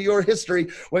written into your history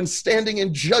when standing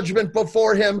in judgment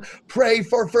before him. Pray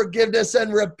for forgiveness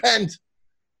and repent.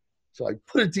 So I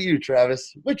put it to you,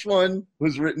 Travis. Which one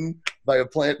was written by a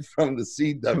plant from the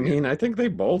CW? I mean, I think they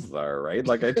both are, right?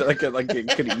 Like it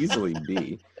could easily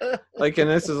be. Like, and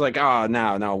this is like,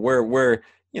 no, we're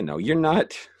you're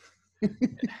not.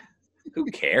 Who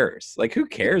cares? Like, who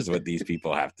cares what these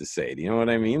people have to say? Do you know what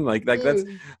I mean? Like that's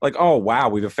like, oh wow,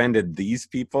 we've offended these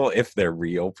people. If they're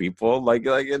real people, like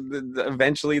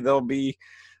eventually they'll be,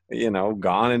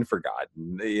 gone and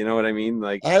forgotten. You know what I mean?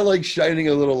 Like, I like shining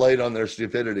a little light on their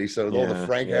stupidity. So with all the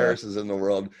Frank Harrises in the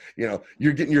world,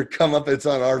 you're getting your comeuppance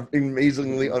on our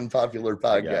amazingly unpopular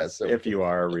podcast. So if you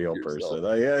are a real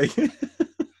person,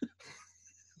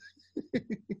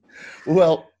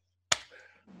 well.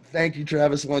 Thank you,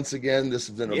 Travis, once again. This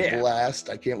has been a blast.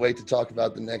 I can't wait to talk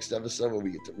about the next episode where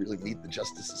we get to really meet the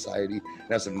Justice Society and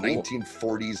have some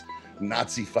 1940s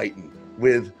Nazi fighting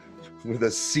with a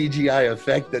CGI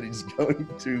effect that is going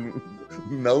to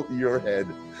melt your head.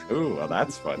 Ooh, well,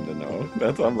 that's fun to know.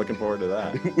 I'm looking forward to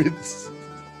that.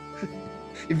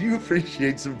 If you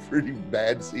appreciate some pretty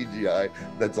bad CGI,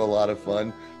 that's a lot of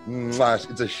fun.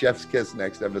 It's a chef's kiss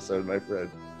next episode, my friend.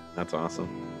 That's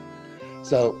awesome.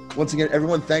 So, once again,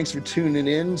 everyone, thanks for tuning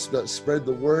in. Spread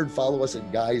the word. Follow us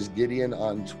at Guys Gideon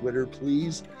on Twitter,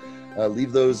 please.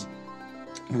 Leave those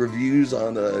reviews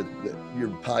on your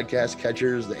podcast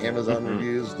catchers, the Amazon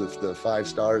reviews, the 5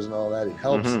 stars and all that. It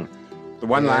helps. The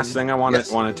one last thing I want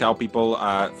to tell people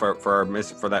for our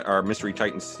Mystery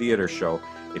Titans Theater show,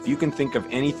 if you can think of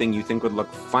anything you think would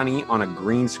look funny on a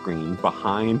green screen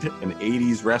behind an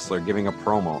 80s wrestler giving a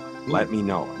promo, let me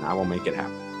know, and I will make it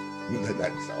happen.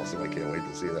 That's awesome. I can't wait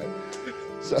to see that.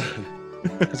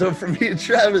 So from me and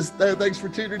Travis, thanks for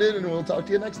tuning in, and we'll talk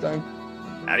to you next time.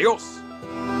 Adios.